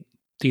shipping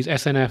these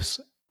SNFs,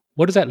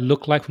 what does that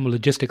look like from a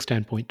logistics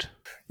standpoint?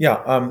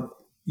 Yeah,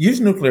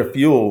 used nuclear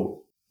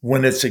fuel,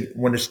 when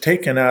it's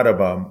taken out of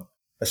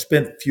a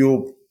spent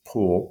fuel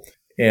pool,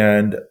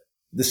 and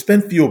the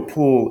spent fuel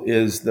pool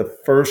is the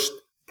first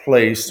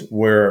place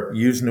where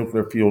used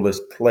nuclear fuel is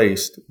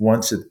placed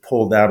once it's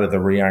pulled out of the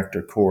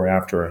reactor core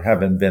after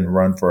having been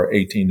run for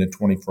 18 to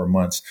 24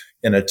 months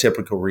in a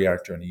typical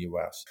reactor in the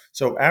US.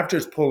 So after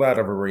it's pulled out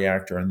of a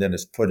reactor and then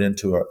it's put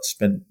into a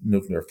spent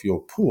nuclear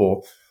fuel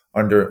pool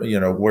under,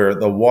 where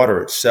the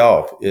water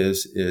itself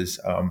is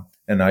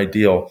an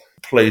ideal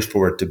place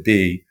for it to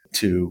be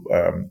to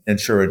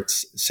ensure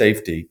its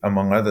safety,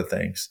 among other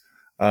things.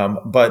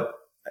 But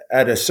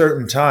at a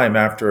certain time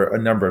after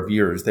a number of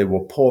years, they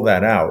will pull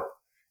that out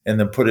and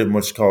then put it in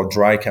what's called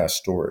dry cask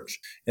storage.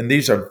 And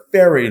these are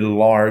very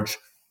large,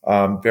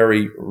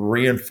 very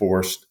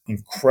reinforced,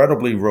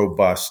 incredibly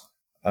robust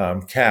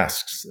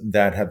casks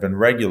that have been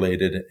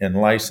regulated and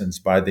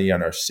licensed by the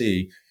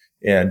NRC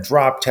and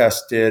drop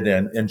tested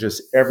and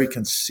just every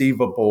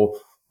conceivable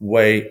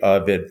way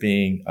of it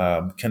being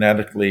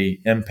kinetically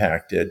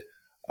impacted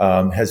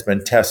has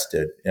been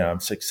tested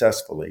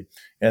successfully.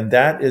 And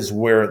that is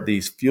where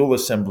these fuel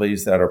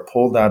assemblies that are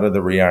pulled out of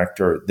the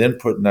reactor, then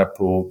put in that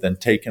pool, then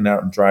taken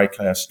out in dry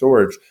cask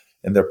storage,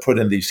 and they're put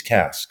in these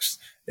casks.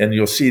 And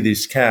you'll see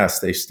these casks,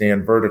 they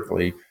stand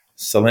vertically,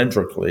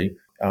 cylindrically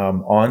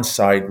on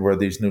site where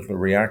these nuclear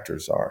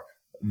reactors are.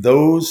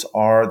 Those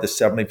are the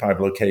 75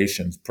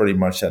 locations pretty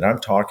much that I'm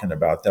talking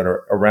about that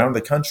are around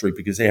the country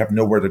because they have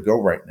nowhere to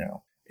go right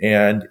now.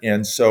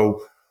 And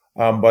so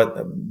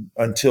but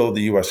until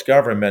the U.S.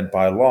 government,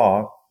 by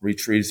law,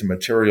 retrieves the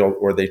material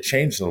or they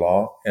change the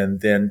law,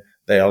 and then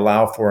they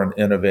allow for an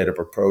innovative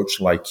approach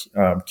like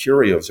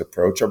Curio's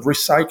approach of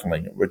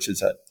recycling it, which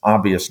is an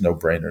obvious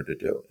no-brainer to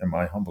do, in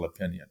my humble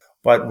opinion.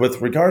 But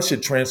with regards to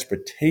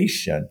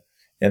transportation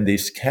and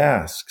these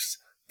casks,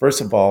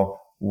 first of all,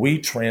 we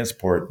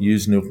transport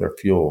used nuclear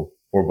fuel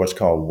or what's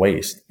called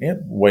waste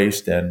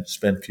and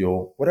spent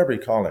fuel, whatever you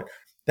call it.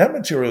 That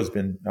material has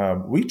been,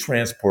 we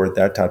transport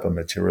that type of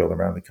material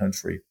around the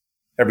country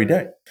every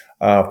day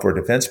for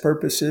defense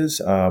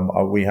purposes.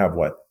 We have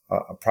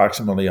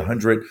approximately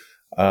 100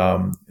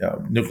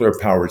 nuclear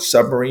powered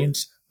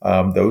submarines.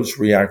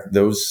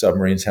 Those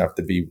submarines have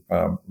to be,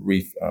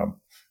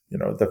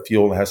 the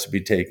fuel has to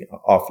be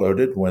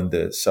offloaded when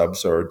the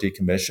subs are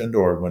decommissioned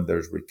or when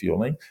there's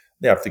refueling.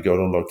 They have to go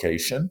to a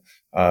location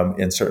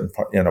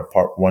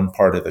one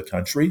part of the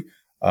country,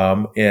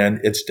 and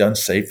it's done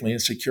safely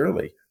and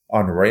securely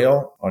on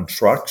rail, on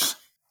trucks.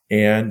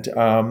 And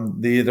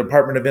the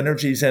Department of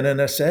Energy's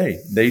NNSA,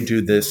 they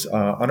do this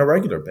on a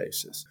regular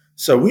basis.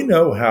 So we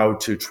know how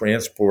to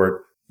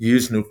transport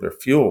used nuclear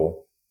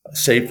fuel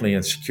safely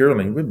and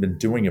securely. We've been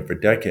doing it for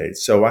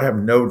decades. So I have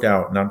no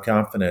doubt, and I'm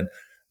confident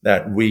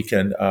that we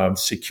can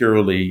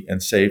securely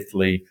and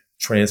safely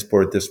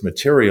transport this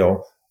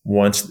material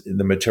once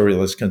the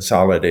material is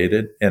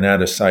consolidated and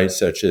at a site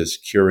such as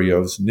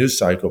Curio's New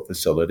Cycle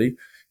facility,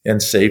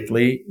 and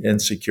safely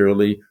and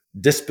securely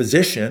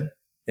disposition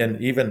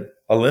and even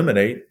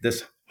eliminate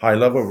this high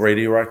level of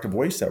radioactive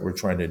waste that we're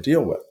trying to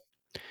deal with.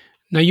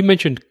 Now, you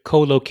mentioned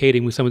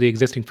co-locating with some of the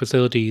existing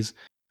facilities.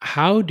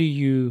 How do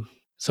you,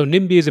 so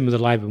NIMBYism is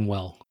alive and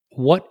well.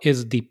 What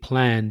is the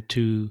plan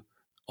to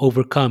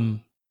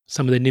overcome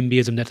some of the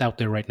NIMBYism that's out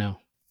there right now?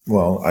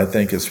 Well, I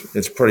think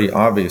it's pretty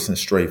obvious and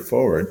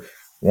straightforward.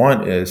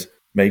 One is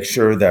make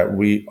sure that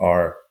we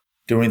are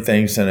doing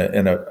things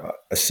in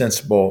a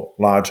sensible,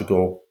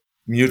 logical,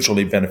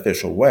 mutually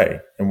beneficial way.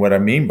 And what I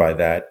mean by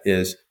that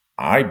is,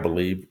 I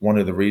believe one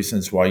of the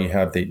reasons why you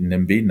have the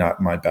NIMBY, not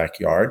in my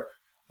backyard,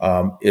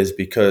 is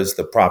because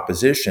the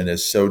proposition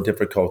is so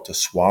difficult to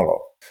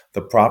swallow.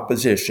 The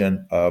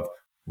proposition of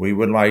we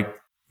would like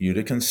you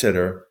to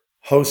consider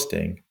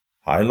hosting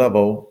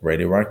high-level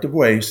radioactive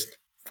waste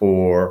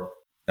for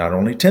not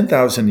only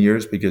 10,000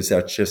 years, because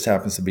that just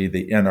happens to be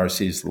the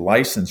NRC's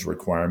license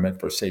requirement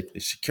for safely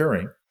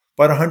securing,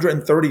 but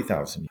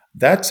 130,000.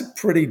 That's a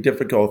pretty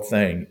difficult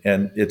thing,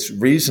 and it's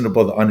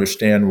reasonable to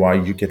understand why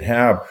you could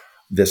have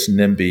this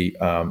NIMBY,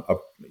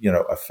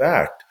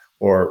 effect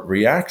or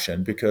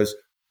reaction, because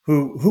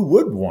who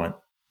would want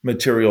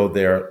material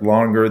there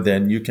longer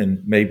than you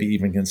can maybe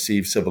even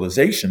conceive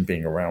civilization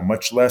being around,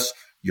 much less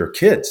your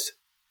kids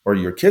or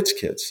your kids'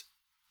 kids.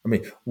 I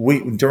mean,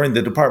 during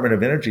the Department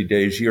of Energy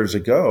days years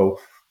ago,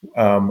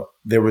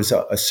 there was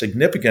a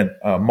significant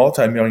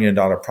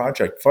multi-million-dollar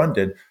project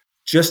funded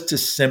just to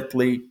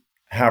simply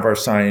have our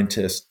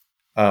scientists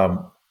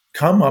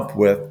come up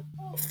with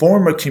a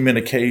form of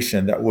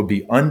communication that will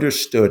be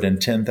understood in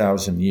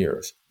 10,000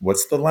 years.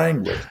 What's the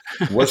language?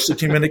 What's the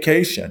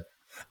communication?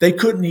 They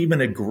couldn't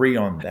even agree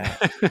on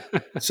that.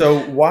 So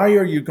why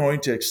are you going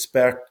to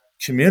expect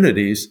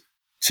communities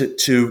to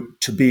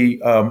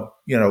be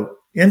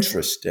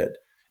interested?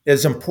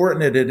 As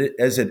important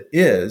as it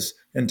is,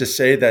 and to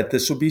say that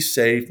this will be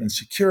safe and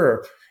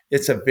secure,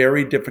 it's a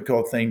very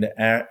difficult thing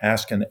to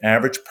ask an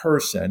average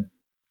person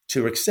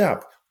to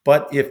accept.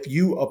 But if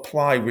you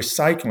apply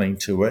recycling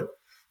to it,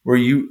 where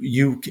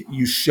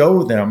you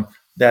show them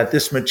that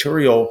this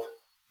material,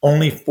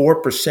 only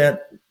 4%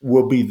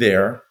 will be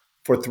there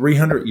for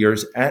 300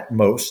 years at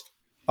most,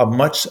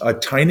 a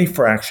tiny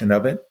fraction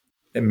of it,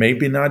 and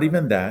maybe not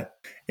even that,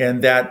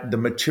 and that the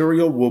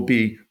material will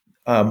be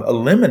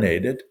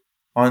eliminated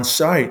on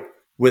site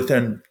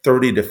within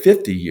 30 to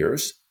 50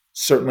 years,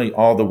 certainly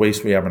all the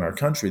waste we have in our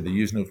country that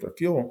use nuclear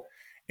fuel.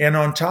 And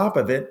on top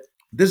of it,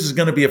 this is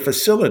going to be a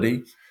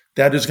facility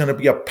that is going to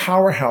be a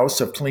powerhouse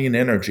of clean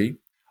energy,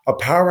 a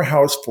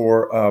powerhouse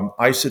for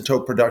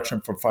isotope production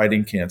for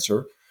fighting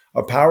cancer,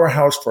 a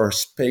powerhouse for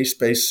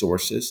space-based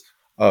sources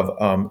of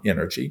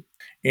energy,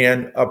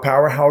 and a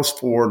powerhouse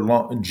for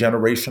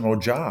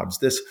generational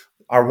jobs.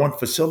 Our one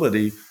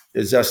facility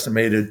is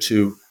estimated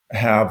to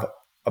have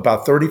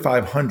about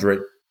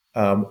 3,500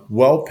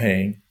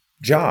 well-paying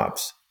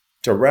jobs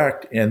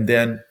direct, and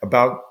then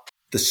about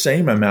the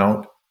same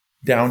amount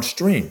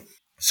downstream.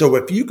 So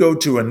if you go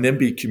to a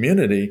NIMBY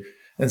community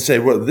and say,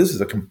 well, this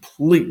is a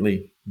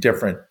completely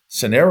different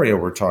scenario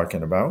we're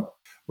talking about.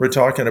 We're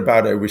talking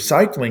about a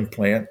recycling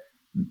plant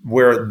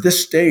where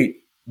this state,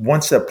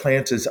 once that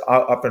plant is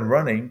up and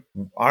running,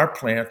 our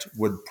plant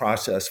would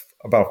process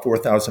about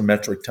 4,000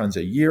 metric tons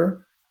a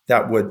year.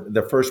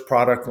 The first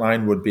product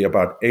line would be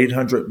about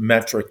 800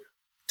 metric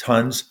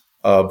tons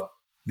of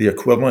the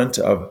equivalent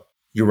of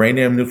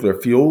uranium nuclear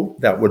fuel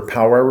that would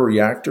power our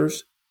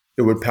reactors.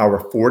 It would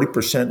power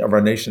 40% of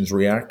our nation's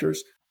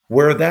reactors.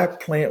 Where that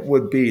plant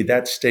would be,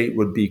 that state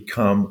would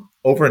become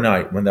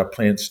overnight when that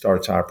plant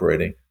starts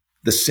operating,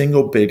 the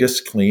single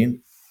biggest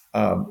clean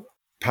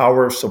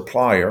power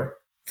supplier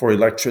for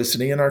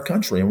electricity in our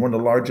country and one of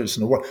the largest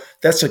in the world.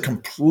 That's a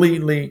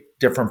completely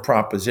different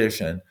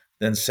proposition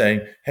than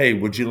saying, hey,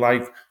 would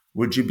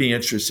you be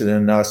interested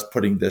in us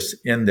putting this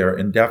in there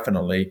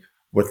indefinitely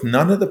with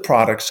none of the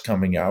products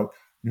coming out,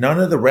 none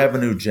of the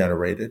revenue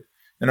generated.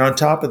 And on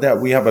top of that,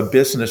 we have a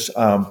business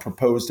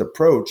proposed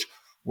approach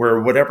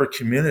where whatever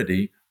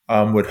community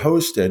would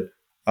host it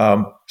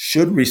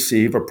should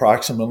receive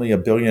approximately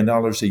 $1 billion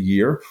a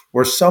year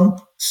or some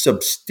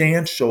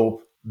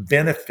substantial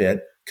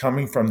benefit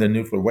coming from the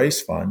Nuclear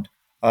Waste Fund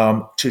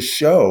to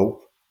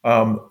show,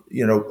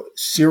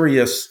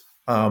 serious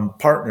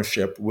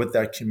partnership with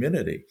that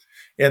community.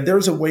 And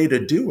there's a way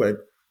to do it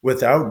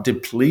without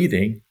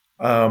depleting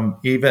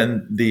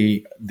even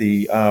the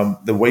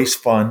waste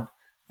fund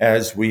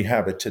as we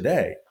have it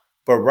today.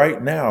 But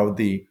right now,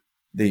 the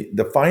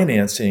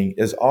financing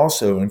is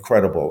also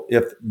incredible.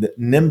 If the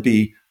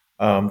NIMBY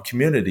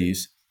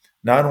communities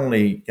not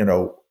only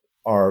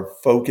are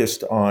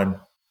focused on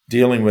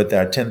dealing with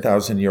that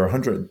 10,000 year,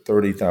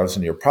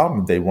 130,000 year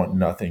problem they want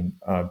nothing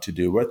to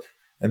do with,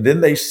 and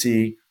then they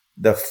see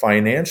the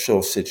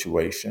financial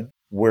situation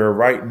where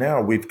right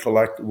now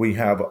we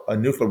have a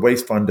nuclear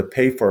waste fund to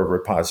pay for a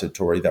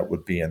repository that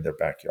would be in their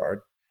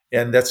backyard.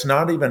 And that's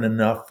not even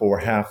enough for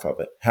half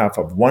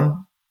of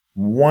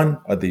one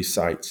of these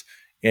sites.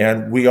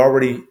 And we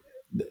already,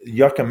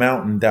 Yucca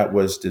Mountain that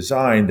was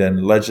designed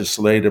and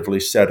legislatively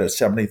set at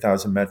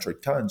 70,000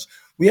 metric tons,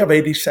 we have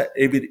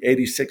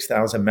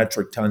 86,000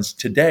 metric tons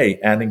today,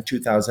 adding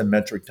 2,000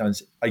 metric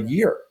tons a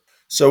year.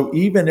 So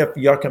even if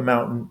Yucca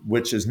Mountain,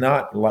 which is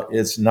not,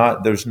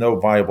 there's no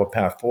viable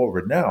path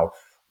forward now,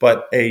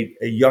 but a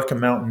Yucca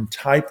Mountain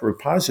type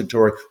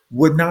repository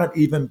would not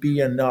even be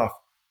enough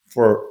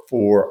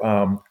to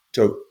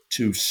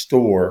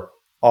store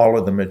all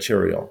of the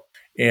material.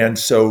 And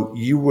so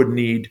you're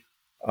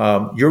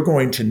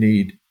going to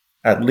need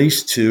at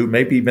least 2,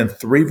 maybe even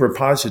 3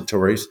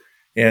 repositories.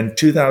 In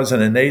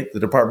 2008, the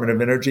Department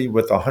of Energy,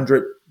 with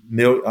 $100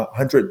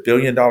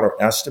 billion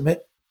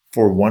estimate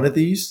for one of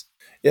these,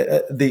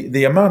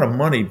 the amount of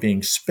money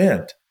being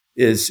spent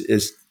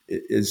is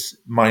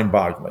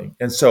mind-boggling.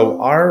 And so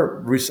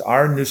our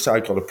new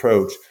cycle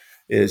approach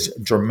is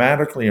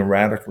dramatically and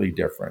radically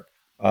different.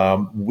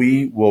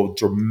 We will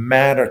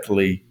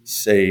dramatically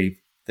save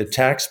the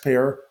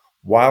taxpayer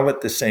while at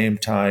the same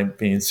time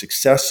being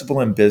successful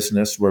in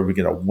business where we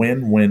get a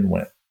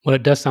win-win-win. Well,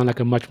 it does sound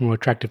like a much more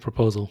attractive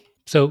proposal.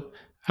 So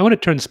I want to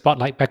turn the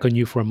spotlight back on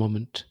you for a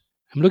moment.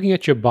 I'm looking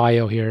at your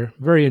bio here.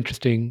 Very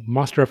interesting.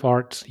 Master of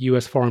Arts,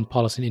 U.S. Foreign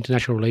Policy and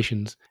International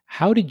Relations.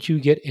 How did you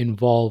get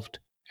involved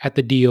at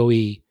the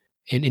DOE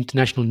in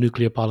international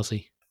nuclear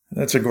policy?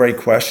 That's a great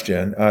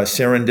question.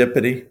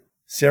 Serendipity,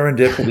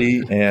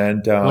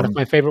 and One of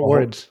my favorite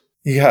words.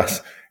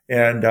 Yes.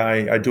 And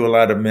I do a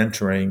lot of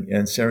mentoring,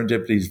 and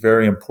serendipity is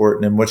very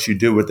important. And what you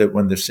do with it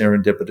when the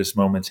serendipitous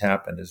moments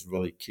happen is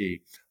really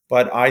key.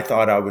 But I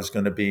thought I was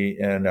going to be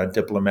in a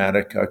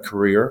diplomatic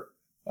career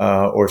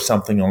or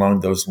something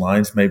along those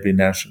lines, maybe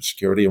national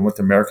security. And with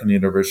American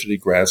University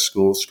Grad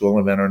School, School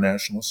of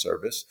International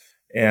Service.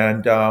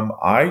 And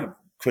I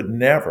could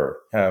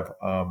never have,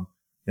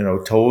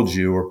 told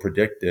you or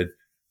predicted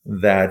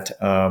that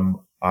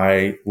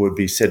I would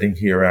be sitting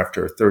here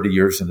after 30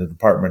 years in the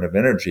Department of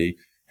Energy,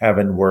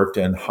 having worked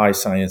in high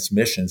science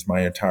missions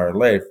my entire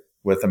life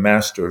with a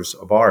Master's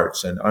of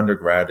Arts and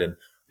undergrad and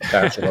a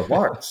Bachelor of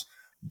Arts.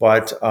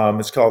 But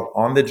it's called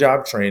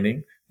on-the-job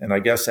training, and I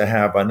guess I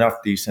have enough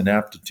decent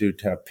aptitude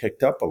to have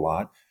picked up a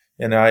lot.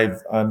 And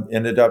I've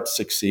ended up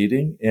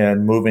succeeding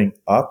and moving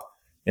up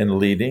and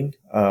leading.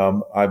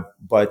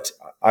 But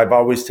I've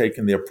always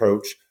taken the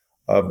approach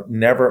of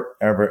never,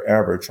 ever,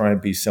 ever try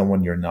and be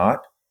someone you're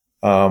not.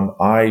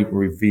 I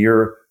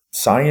revere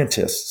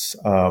scientists,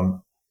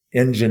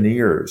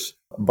 engineers,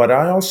 but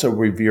I also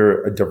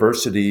revere a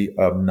diversity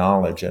of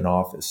knowledge in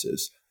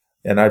offices.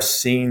 And I've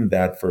seen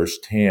that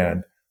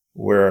firsthand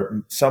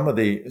where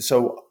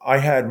so I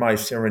had my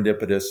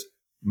serendipitous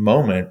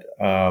moment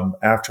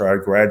after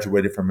I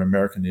graduated from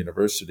American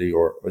University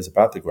or was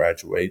about to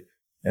graduate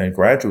in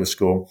graduate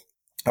school.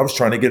 I was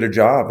trying to get a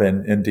job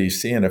in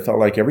DC, and it felt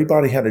like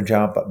everybody had a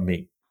job but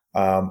me.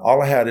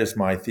 All I had is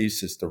my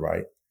thesis to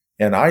write.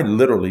 and I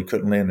literally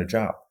couldn't land a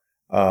job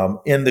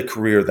in the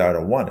career that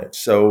I wanted.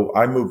 So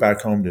I moved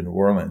back home to New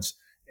Orleans,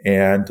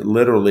 and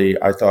literally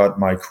I thought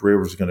my career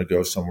was going to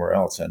go somewhere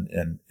else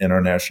in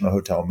international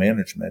hotel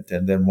management.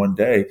 And then one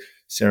day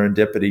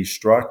serendipity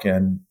struck,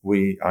 and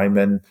I'm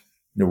in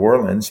New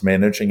Orleans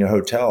managing a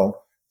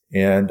hotel,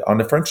 and in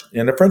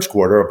the French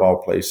Quarter of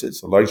all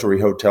places, a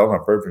luxury hotel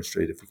on Bourbon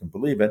Street, if you can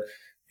believe it.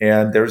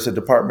 And there's a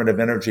Department of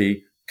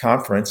Energy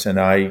conference, and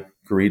I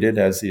greeted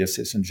as the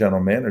assistant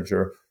general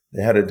manager.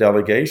 They had a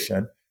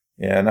delegation,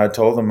 and I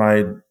told them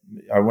I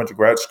went to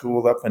grad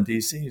school up in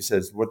D.C. He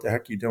says, "What the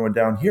heck are you doing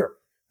down here?"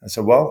 I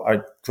said, "Well,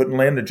 I couldn't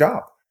land a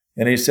job."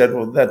 And he said,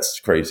 "Well, that's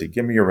crazy.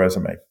 Give me your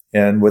resume."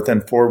 And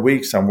within 4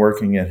 weeks, I'm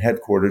working in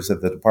headquarters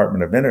of the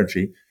Department of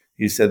Energy.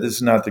 He said, "This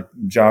is not the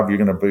job you're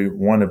going to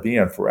want to be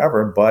in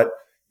forever, but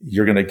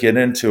you're going to get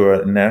into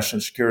a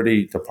national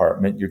security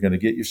department. You're going to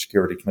get your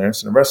security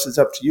clearance, and the rest is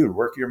up to you to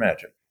work your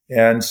magic."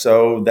 And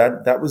so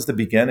that was the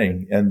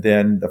beginning. And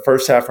then the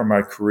first half of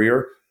my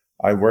career,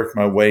 I worked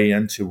my way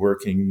into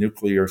working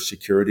nuclear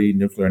security,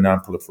 nuclear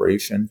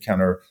nonproliferation,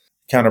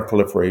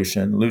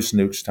 counterproliferation, loose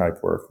nukes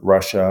type work,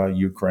 Russia,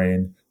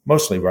 Ukraine,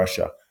 mostly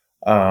Russia.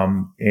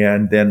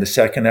 And then the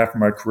second half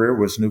of my career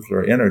was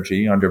nuclear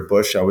energy. Under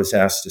Bush, I was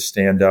asked to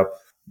stand up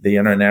the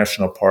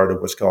international part of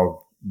what's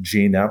called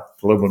GNEP,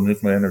 Global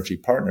Nuclear Energy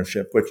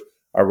Partnership, which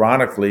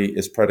ironically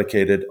is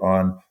predicated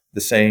on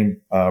the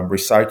same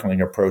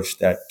recycling approach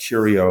that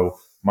Curio,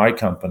 my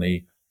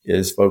company,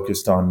 is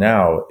focused on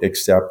now,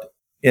 except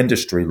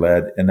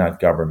industry-led and not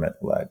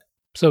government-led.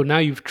 So now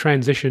you've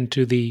transitioned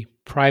to the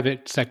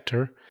private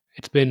sector.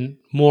 It's been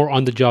more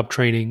on the job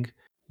training.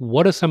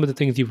 What are some of the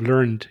things you've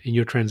learned in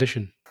your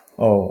transition?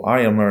 Oh, I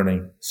am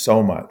learning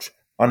so much.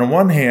 On the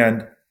one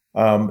hand,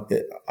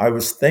 I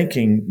was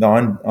thinking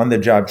on the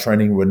job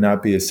training would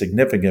not be as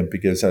significant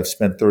because I've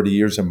spent 30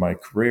 years of my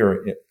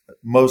career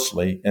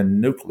mostly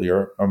in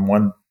nuclear on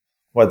one,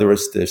 whether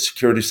it's the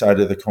security side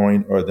of the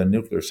coin or the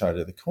nuclear side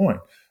of the coin.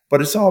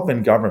 But it's all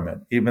been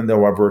government, even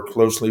though I've worked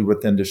closely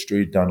with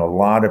industry, done a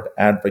lot of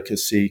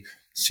advocacy,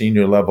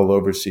 senior level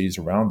overseas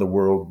around the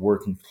world,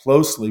 working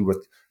closely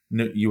with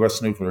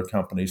U.S. nuclear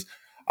companies.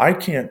 I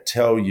can't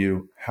tell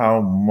you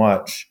how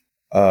much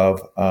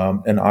of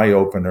an eye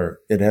opener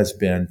it has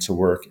been to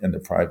work in the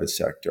private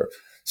sector.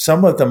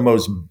 Some of the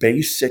most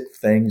basic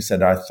things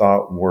that I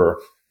thought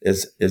were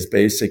as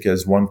basic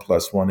as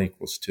 1+1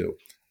 = 2.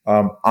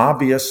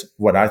 Obvious,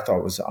 what I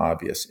thought was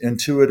obvious.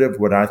 Intuitive,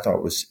 what I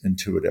thought was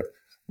intuitive.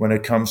 When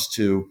it comes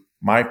to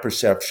my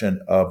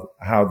perception of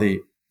how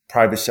the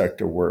private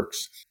sector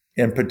works,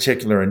 in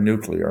particular in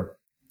nuclear,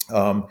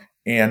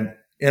 and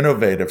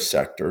innovative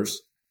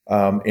sectors,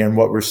 and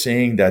what we're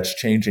seeing that's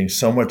changing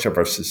so much of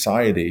our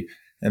society,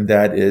 and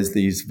that is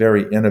these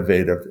very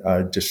innovative,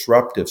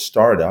 disruptive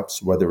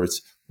startups, whether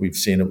it's, we've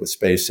seen it with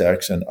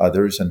SpaceX and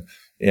others,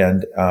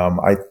 and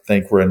I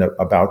think we're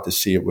about to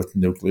see it with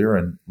nuclear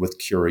and with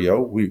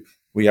Curio.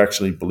 We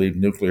actually believe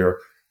nuclear,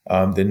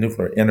 the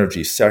nuclear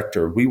energy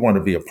sector, we want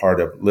to be a part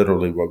of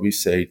literally what we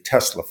say,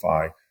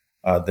 Teslafy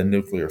the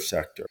nuclear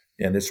sector.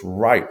 And it's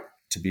ripe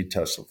to be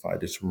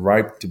Teslafied. It's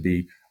ripe to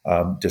be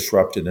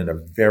disrupted in a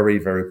very,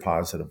 very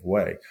positive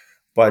way.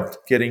 But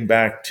getting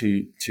back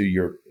to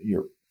your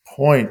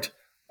point,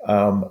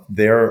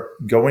 they're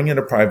going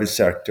into private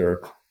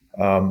sector.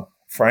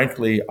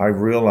 Frankly, I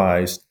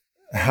realized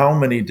how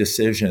many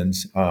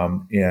decisions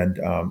and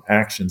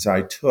actions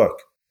I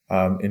took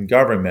in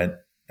government,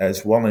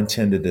 as well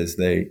intended as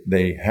they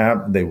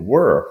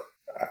were,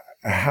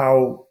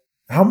 how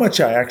much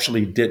I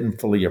actually didn't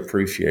fully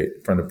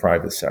appreciate from the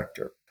private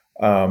sector.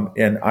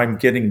 And I'm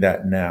getting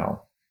that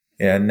now.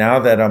 And now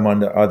that I'm on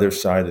the other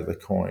side of the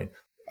coin,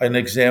 an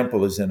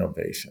example is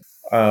innovation.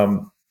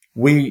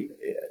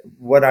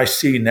 What I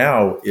see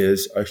now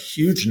is a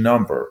huge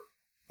number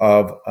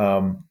of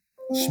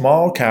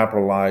small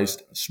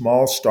capitalized,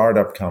 small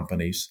startup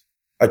companies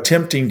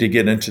attempting to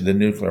get into the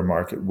nuclear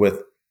market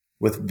with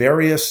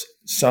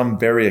some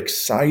very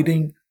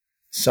exciting,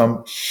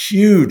 some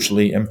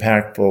hugely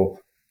impactful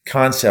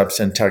concepts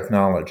and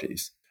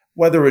technologies,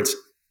 whether it's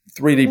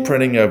 3D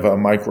printing of a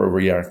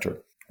microreactor,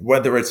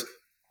 whether it's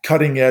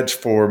cutting edge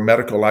for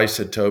medical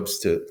isotopes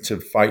to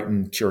fight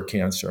and cure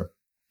cancer,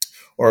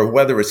 or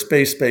whether it's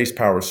space-based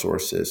power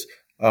sources,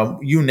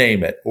 you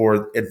name it,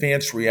 or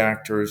advanced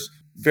reactors,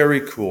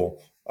 very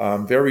cool,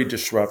 very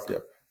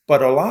disruptive.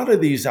 But a lot of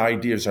these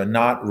ideas are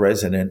not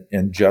resident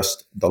in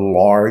just the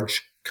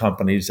large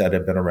companies that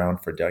have been around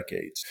for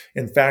decades.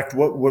 In fact,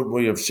 what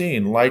we have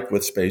seen, like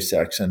with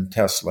SpaceX and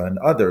Tesla and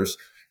others,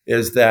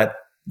 is that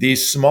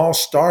these small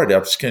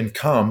startups can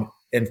come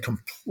and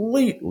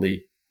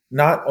completely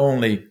not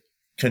only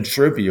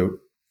contribute,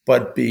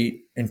 but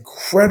be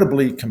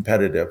incredibly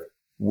competitive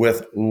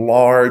with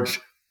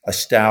large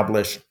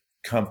established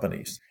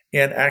companies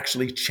and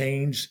actually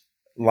change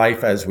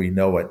life as we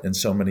know it in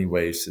so many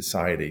ways,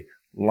 society,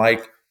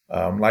 like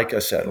I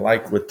said,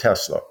 like with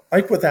Tesla,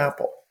 like with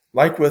Apple,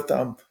 like with,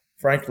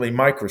 frankly,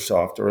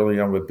 Microsoft early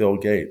on with Bill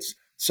Gates.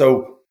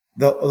 So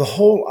the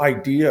whole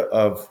idea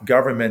of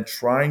government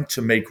trying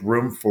to make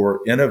room for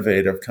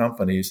innovative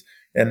companies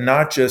and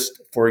not just,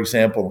 for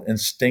example,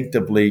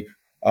 instinctively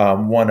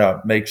want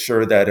to make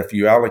sure that if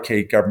you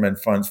allocate government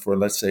funds for,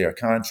 let's say, a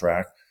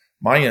contract,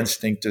 my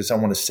instinct is I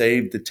want to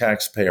save the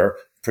taxpayer,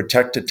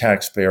 protect the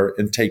taxpayer,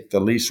 and take the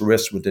least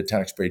risk with the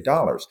taxpayer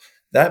dollars.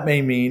 That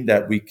may mean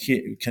that we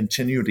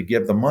continue to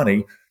give the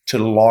money to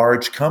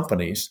large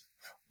companies.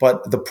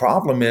 But the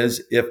problem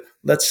is if,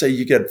 let's say,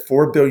 you get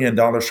 $4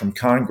 billion from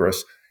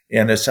Congress,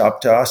 and it's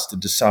up to us to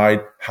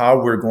decide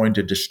how we're going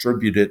to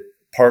distribute it,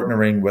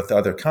 partnering with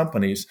other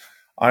companies.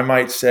 I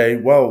might say,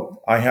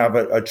 well, I have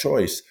a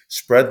choice: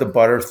 spread the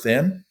butter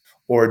thin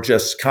or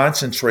just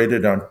concentrate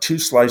it on two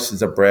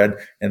slices of bread,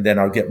 and then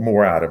I'll get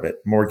more out of it,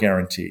 more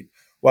guaranteed.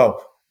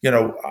 Well,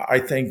 I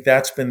think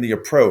that's been the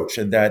approach,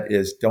 and that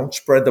is don't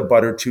spread the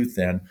butter too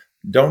thin.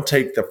 Don't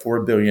take the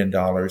 $4 billion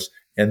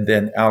and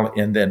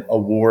then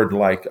award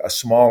like a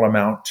small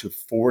amount to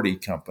 40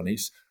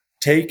 companies.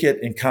 Take it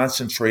and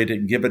concentrate it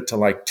and give it to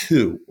like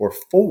two or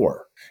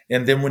four.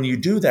 And then when you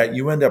do that,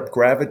 you end up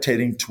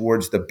gravitating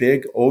towards the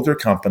big older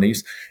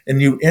companies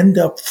and you end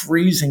up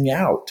freezing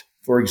out,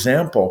 for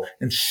example,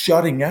 and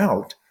shutting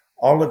out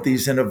all of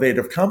these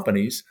innovative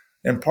companies.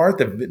 And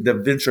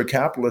the venture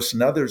capitalists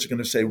and others are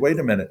going to say, wait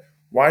a minute,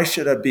 why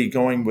should I be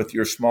going with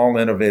your small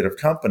innovative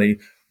company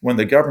when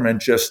the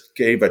government just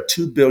gave a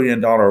 $2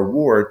 billion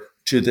award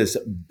to this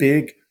the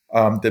big,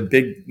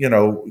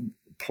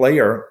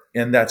 player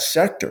in that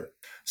sector?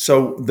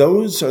 So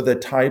those are the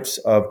types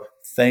of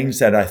things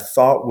that I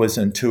thought was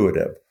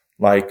intuitive.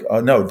 Like,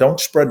 no, don't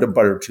spread the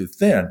butter too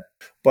thin.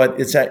 But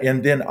it's that,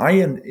 and then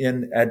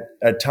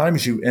at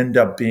times you end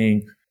up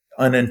being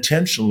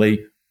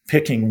unintentionally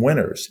picking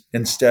winners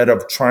instead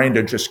of trying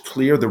to just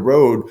clear the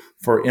road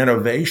for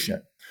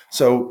innovation.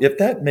 So if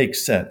that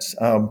makes sense,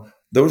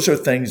 those are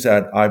things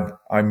that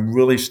I'm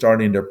really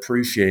starting to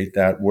appreciate,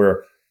 that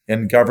where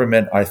in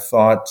government, I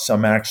thought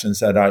some actions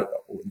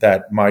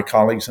that my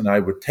colleagues and I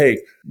would take,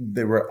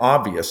 they were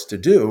obvious to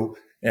do.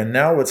 And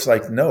now it's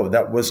like, no,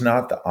 that was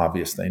not the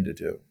obvious thing to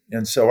do.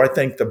 And so I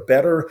think the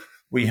better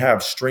we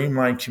have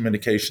streamlined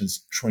communications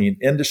between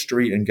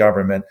industry and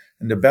government,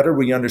 and the better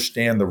we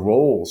understand the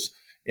roles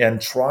and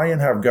try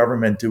and have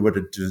government do what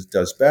it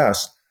does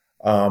best,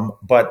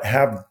 but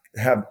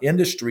have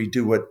industry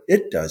do what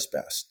it does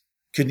best.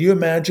 Can you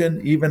imagine,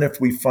 even if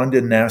we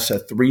funded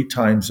NASA 3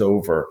 times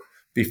over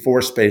before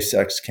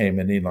SpaceX came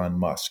and Elon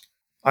Musk?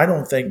 I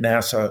don't think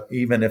NASA,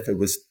 even if it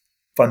was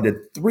funded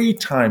 3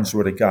 times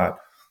what it got,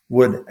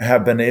 would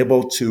have been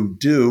able to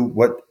do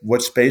what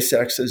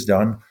SpaceX has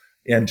done,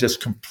 and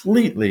just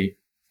completely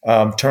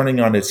turning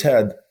on its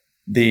head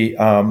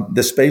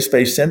the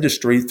space-based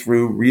industry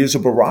through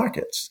reusable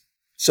rockets.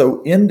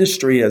 So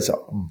industry has a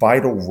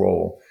vital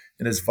role,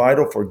 and it's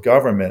vital for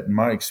government, in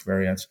my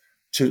experience,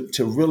 to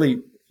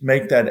really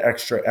make that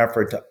extra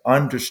effort to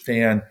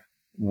understand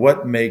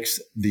what makes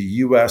the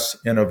U.S.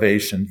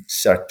 innovation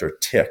sector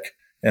tick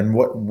and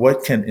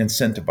what can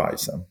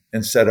incentivize them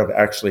instead of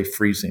actually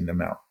freezing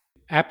them out.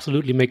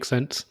 Absolutely makes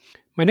sense.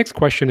 My next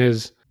question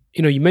is,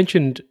 you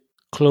mentioned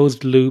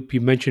closed loop, you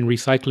mentioned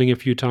recycling a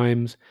few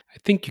times. I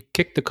think you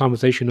kicked the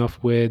conversation off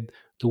with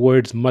the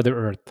words Mother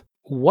Earth.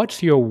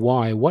 What's your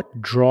why?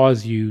 What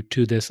draws you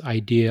to this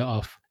idea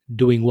of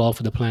doing well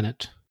for the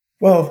planet?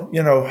 Well,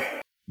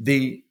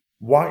 the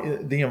why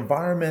the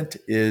environment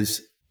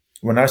is,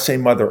 when I say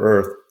Mother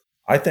Earth,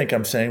 I think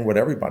I'm saying what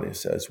everybody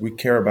says. We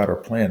care about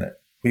our planet.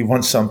 We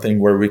want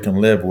something where we can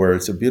live, where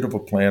it's a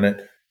beautiful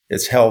planet,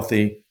 it's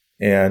healthy,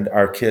 and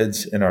our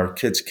kids and our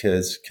kids'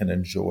 kids can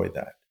enjoy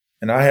that.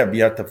 And I have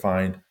yet to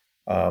find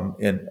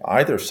in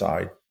either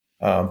side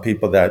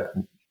people that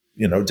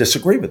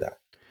disagree with that.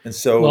 And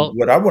so, Well,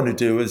 what I want to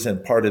do is,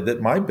 and part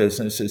of my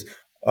business is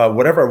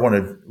whatever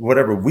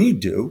we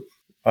do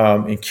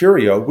in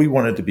Curio, we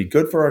want it to be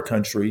good for our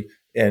country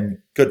and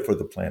good for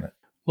the planet.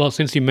 well,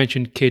 since you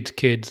mentioned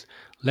kids,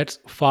 let's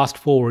fast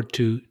forward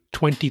to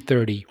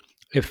 2030.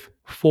 If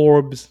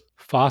Forbes,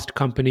 Fast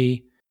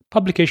Company,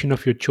 publication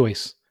of your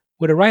choice,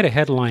 were to write a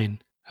headline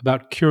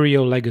about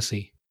Curio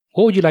legacy,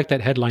 what would you like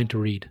that headline to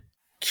read?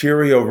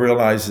 Curio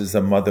realizes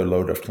the mother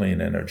lode of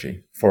clean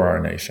energy for our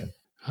nation.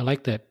 I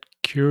like that.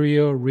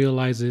 Curio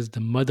realizes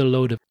the mother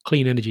lode of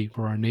clean energy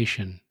for our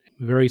nation.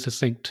 Very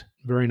succinct.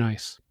 Very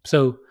nice.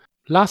 So,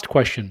 last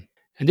question.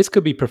 And this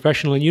could be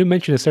professional. And you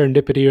mentioned a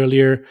serendipity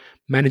earlier,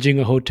 managing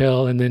a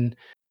hotel, and then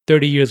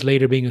 30 years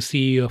later being a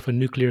CEO of a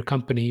nuclear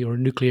company or a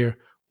nuclear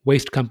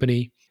waste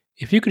company.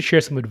 If you could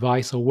share some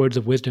advice or words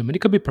of wisdom, and it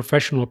could be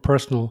professional or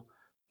personal,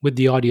 with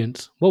the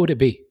audience, what would it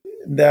be?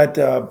 That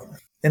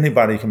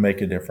anybody can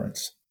make a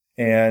difference,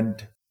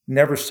 and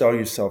never sell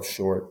yourself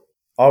short.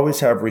 Always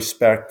have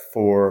respect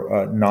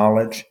for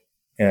knowledge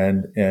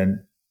and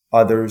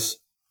others,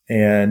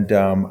 and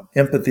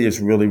empathy is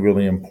really,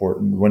 really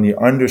important. When you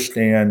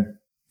understand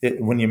it,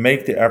 when you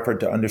make the effort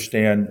to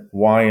understand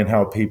why and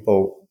how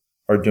people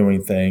are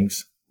doing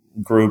things,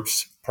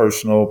 groups,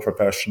 personal,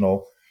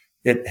 professional,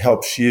 it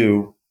helps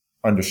you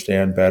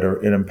understand better.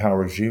 It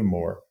empowers you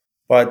more.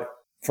 But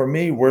for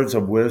me, words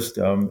of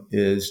wisdom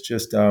is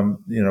just,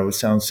 it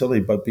sounds silly,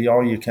 but be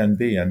all you can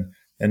be, and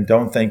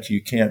don't think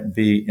you can't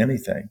be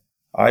anything.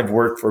 I've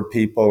worked for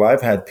people.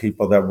 I've had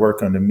people that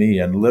work under me,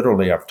 and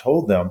literally, I've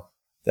told them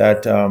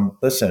that,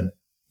 listen,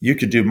 you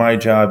could do my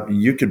job.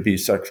 You could be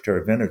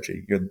Secretary of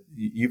Energy.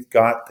 You've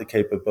got the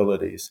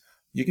capabilities.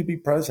 You could be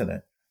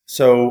president.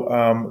 So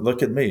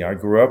look at me. I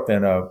grew up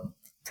in a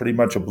pretty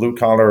much a blue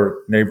collar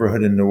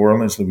neighborhood in New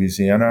Orleans,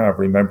 Louisiana. I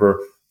remember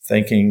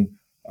thinking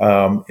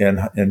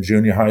in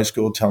junior high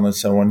school, telling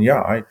someone,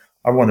 yeah,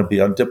 I want to be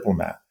a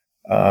diplomat.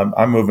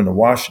 I'm moving to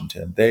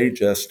Washington. They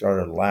just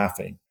started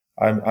laughing.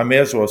 I may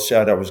as well have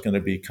said I was going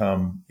to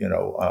become,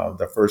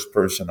 the first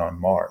person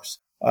on Mars.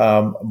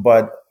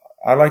 But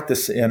I like to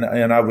say, and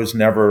I was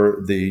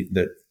never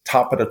the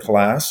top of the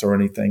class or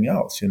anything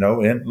else,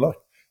 and look,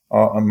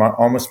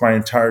 almost my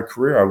entire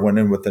career, I went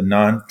in with the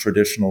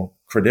non-traditional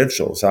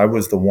credentials. I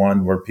was the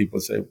one where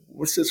people say,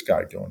 what's this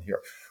guy doing here?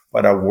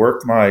 But I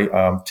worked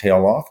my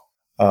tail off.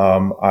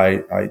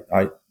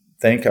 I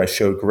think I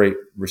showed great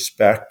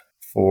respect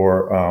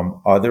for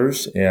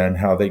others and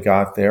how they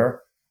got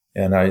there.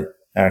 And I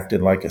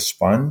acted like a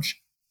sponge.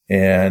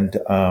 And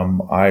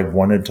I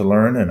wanted to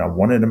learn and I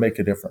wanted to make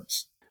a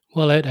difference.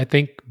 Well, Ed, I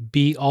think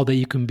Be All That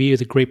You Can Be is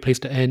a great place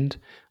to end.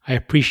 I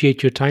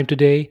appreciate your time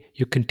today,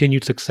 your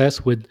continued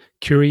success with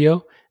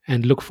Curio,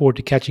 and look forward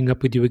to catching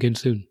up with you again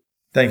soon.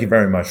 Thank you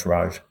very much,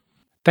 Raj.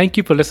 Thank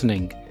you for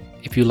listening.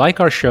 If you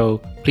like our show,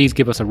 please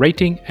give us a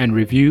rating and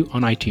review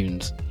on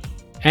iTunes.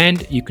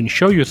 And you can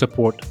show your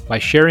support by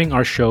sharing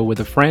our show with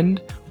a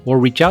friend or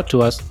reach out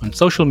to us on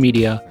social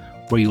media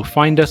where you'll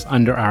find us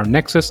under our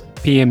Nexus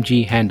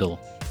PMG handle.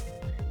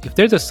 If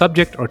there's a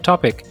subject or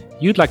topic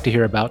you'd like to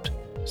hear about,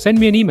 send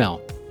me an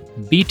email,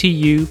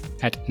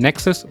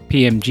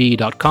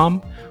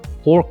 btu@nexuspmg.com,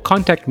 or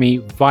contact me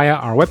via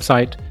our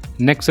website,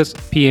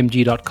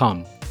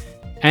 nexuspmg.com.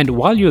 And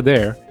while you're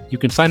there, you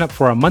can sign up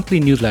for our monthly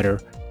newsletter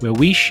where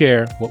we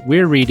share what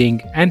we're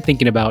reading and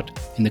thinking about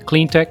in the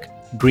clean tech,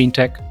 green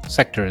tech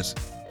sectors.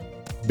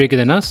 Bigger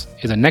Than Us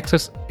is a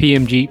Nexus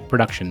PMG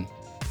production.